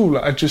moaning at all.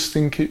 I just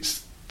think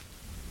it's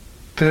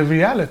the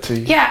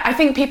reality. Yeah, I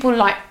think people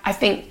I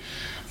think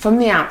from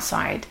the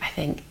outside, I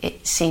think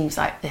it seems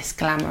like this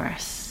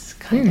glamorous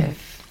kind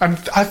of... And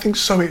I think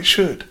so it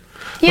should.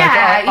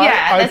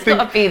 Yeah, there's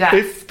got to be that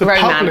if the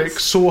romance. Public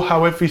saw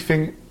how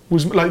everything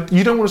was...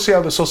 you don't want to see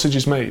how the sausage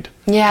is made.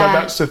 Yeah.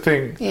 That's the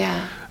thing.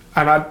 Yeah.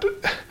 And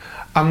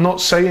I'm not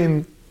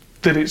saying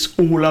that it's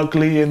all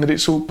ugly and that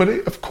it's all... But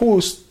of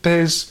course,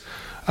 there's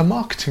a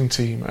marketing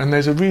team, and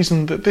there's a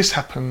reason that this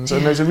happens,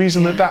 and there's a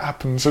reason that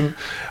happens. And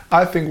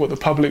I think what the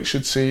public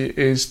should see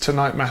is,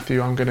 tonight, Matthew,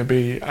 I'm going to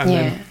be... And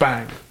then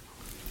bang.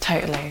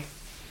 Totally.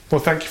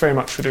 Well, thank you very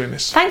much for doing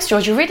this. Thanks,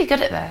 George. You're really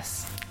good at this.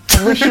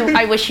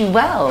 I wish you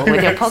well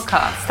with your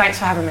podcast. Thanks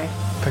for having me.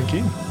 Thank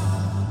you.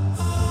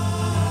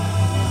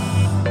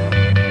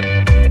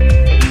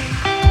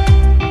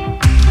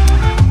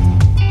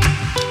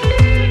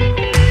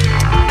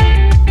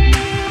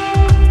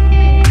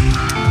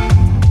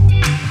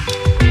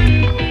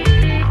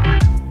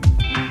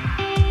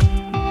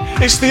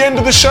 It's the end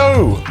of the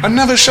show.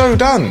 Another show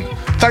done.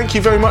 Thank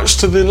you very much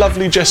to the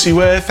lovely Jessie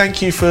Ware.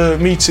 Thank you for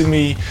meeting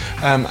me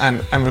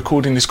and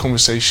recording this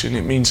conversation.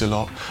 It means a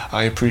lot.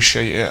 I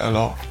appreciate it a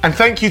lot. And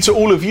thank you to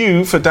all of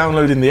you for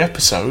downloading the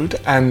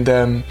episode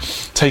and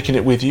taking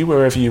it with you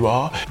wherever you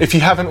are. If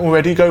you haven't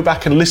already, go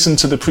back and listen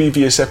to the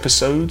previous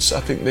episodes. I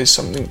think there's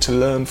something to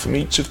learn from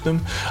each of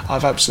them.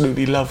 I've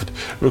absolutely loved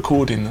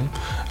recording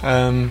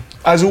them.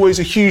 As always,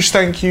 a huge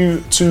thank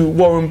you to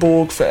Warren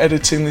Borg for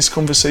editing this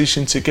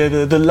conversation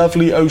together, the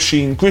lovely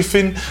Oisin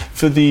Griffin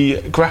for the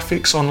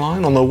graphics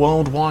online on the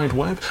World Wide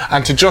Web,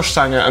 and to Josh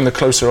Sanger and the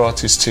Closer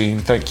Artists team,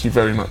 thank you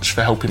very much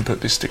for helping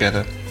put this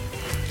together.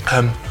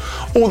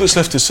 All that's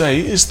left to say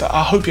is that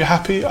I hope you're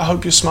happy, I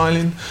hope you're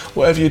smiling,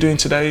 whatever you're doing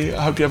today,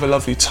 I hope you have a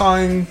lovely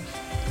time.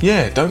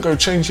 Yeah, don't go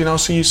changing, I'll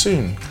see you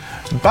soon.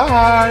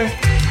 Bye!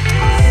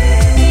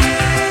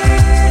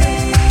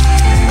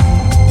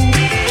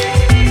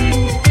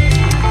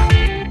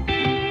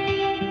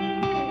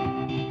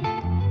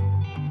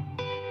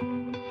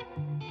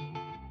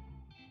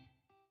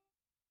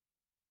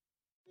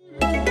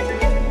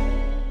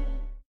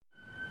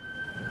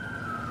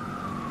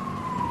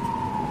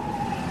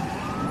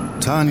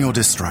 Turn your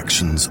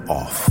distractions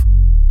off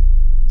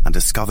and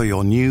discover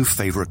your new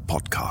favorite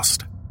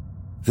podcast.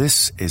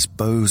 This is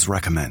Bose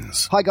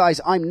Recommends. Hi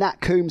guys, I'm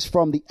Nat Coombs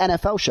from the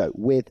NFL Show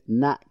with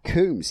Nat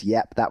Coombs.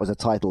 Yep, that was a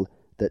title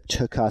that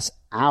took us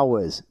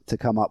hours to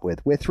come up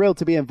with. We're thrilled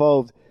to be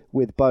involved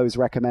with Bose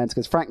Recommends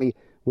because frankly,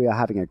 we are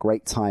having a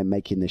great time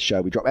making this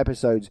show. We drop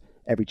episodes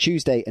every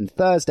Tuesday and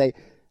Thursday,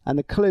 and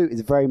the clue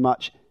is very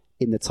much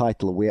in the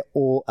title. We're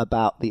all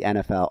about the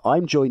NFL.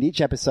 I'm joined each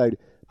episode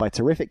by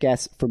terrific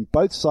guests from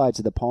both sides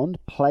of the pond,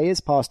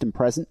 players past and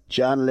present,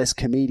 journalists,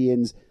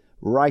 comedians,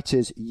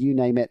 writers, you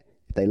name it.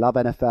 If they love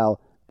NFL,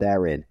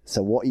 they're in.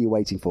 So what are you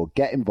waiting for?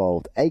 Get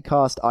involved.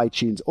 Acast,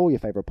 iTunes, all your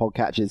favorite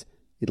podcatchers.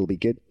 It'll be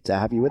good to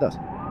have you with us.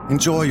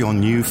 Enjoy your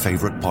new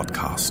favorite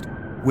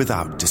podcast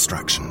without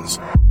distractions.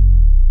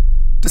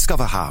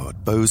 Discover how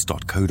at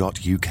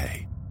bose.co.uk.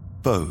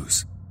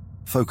 Bose.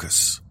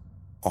 Focus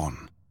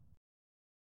on.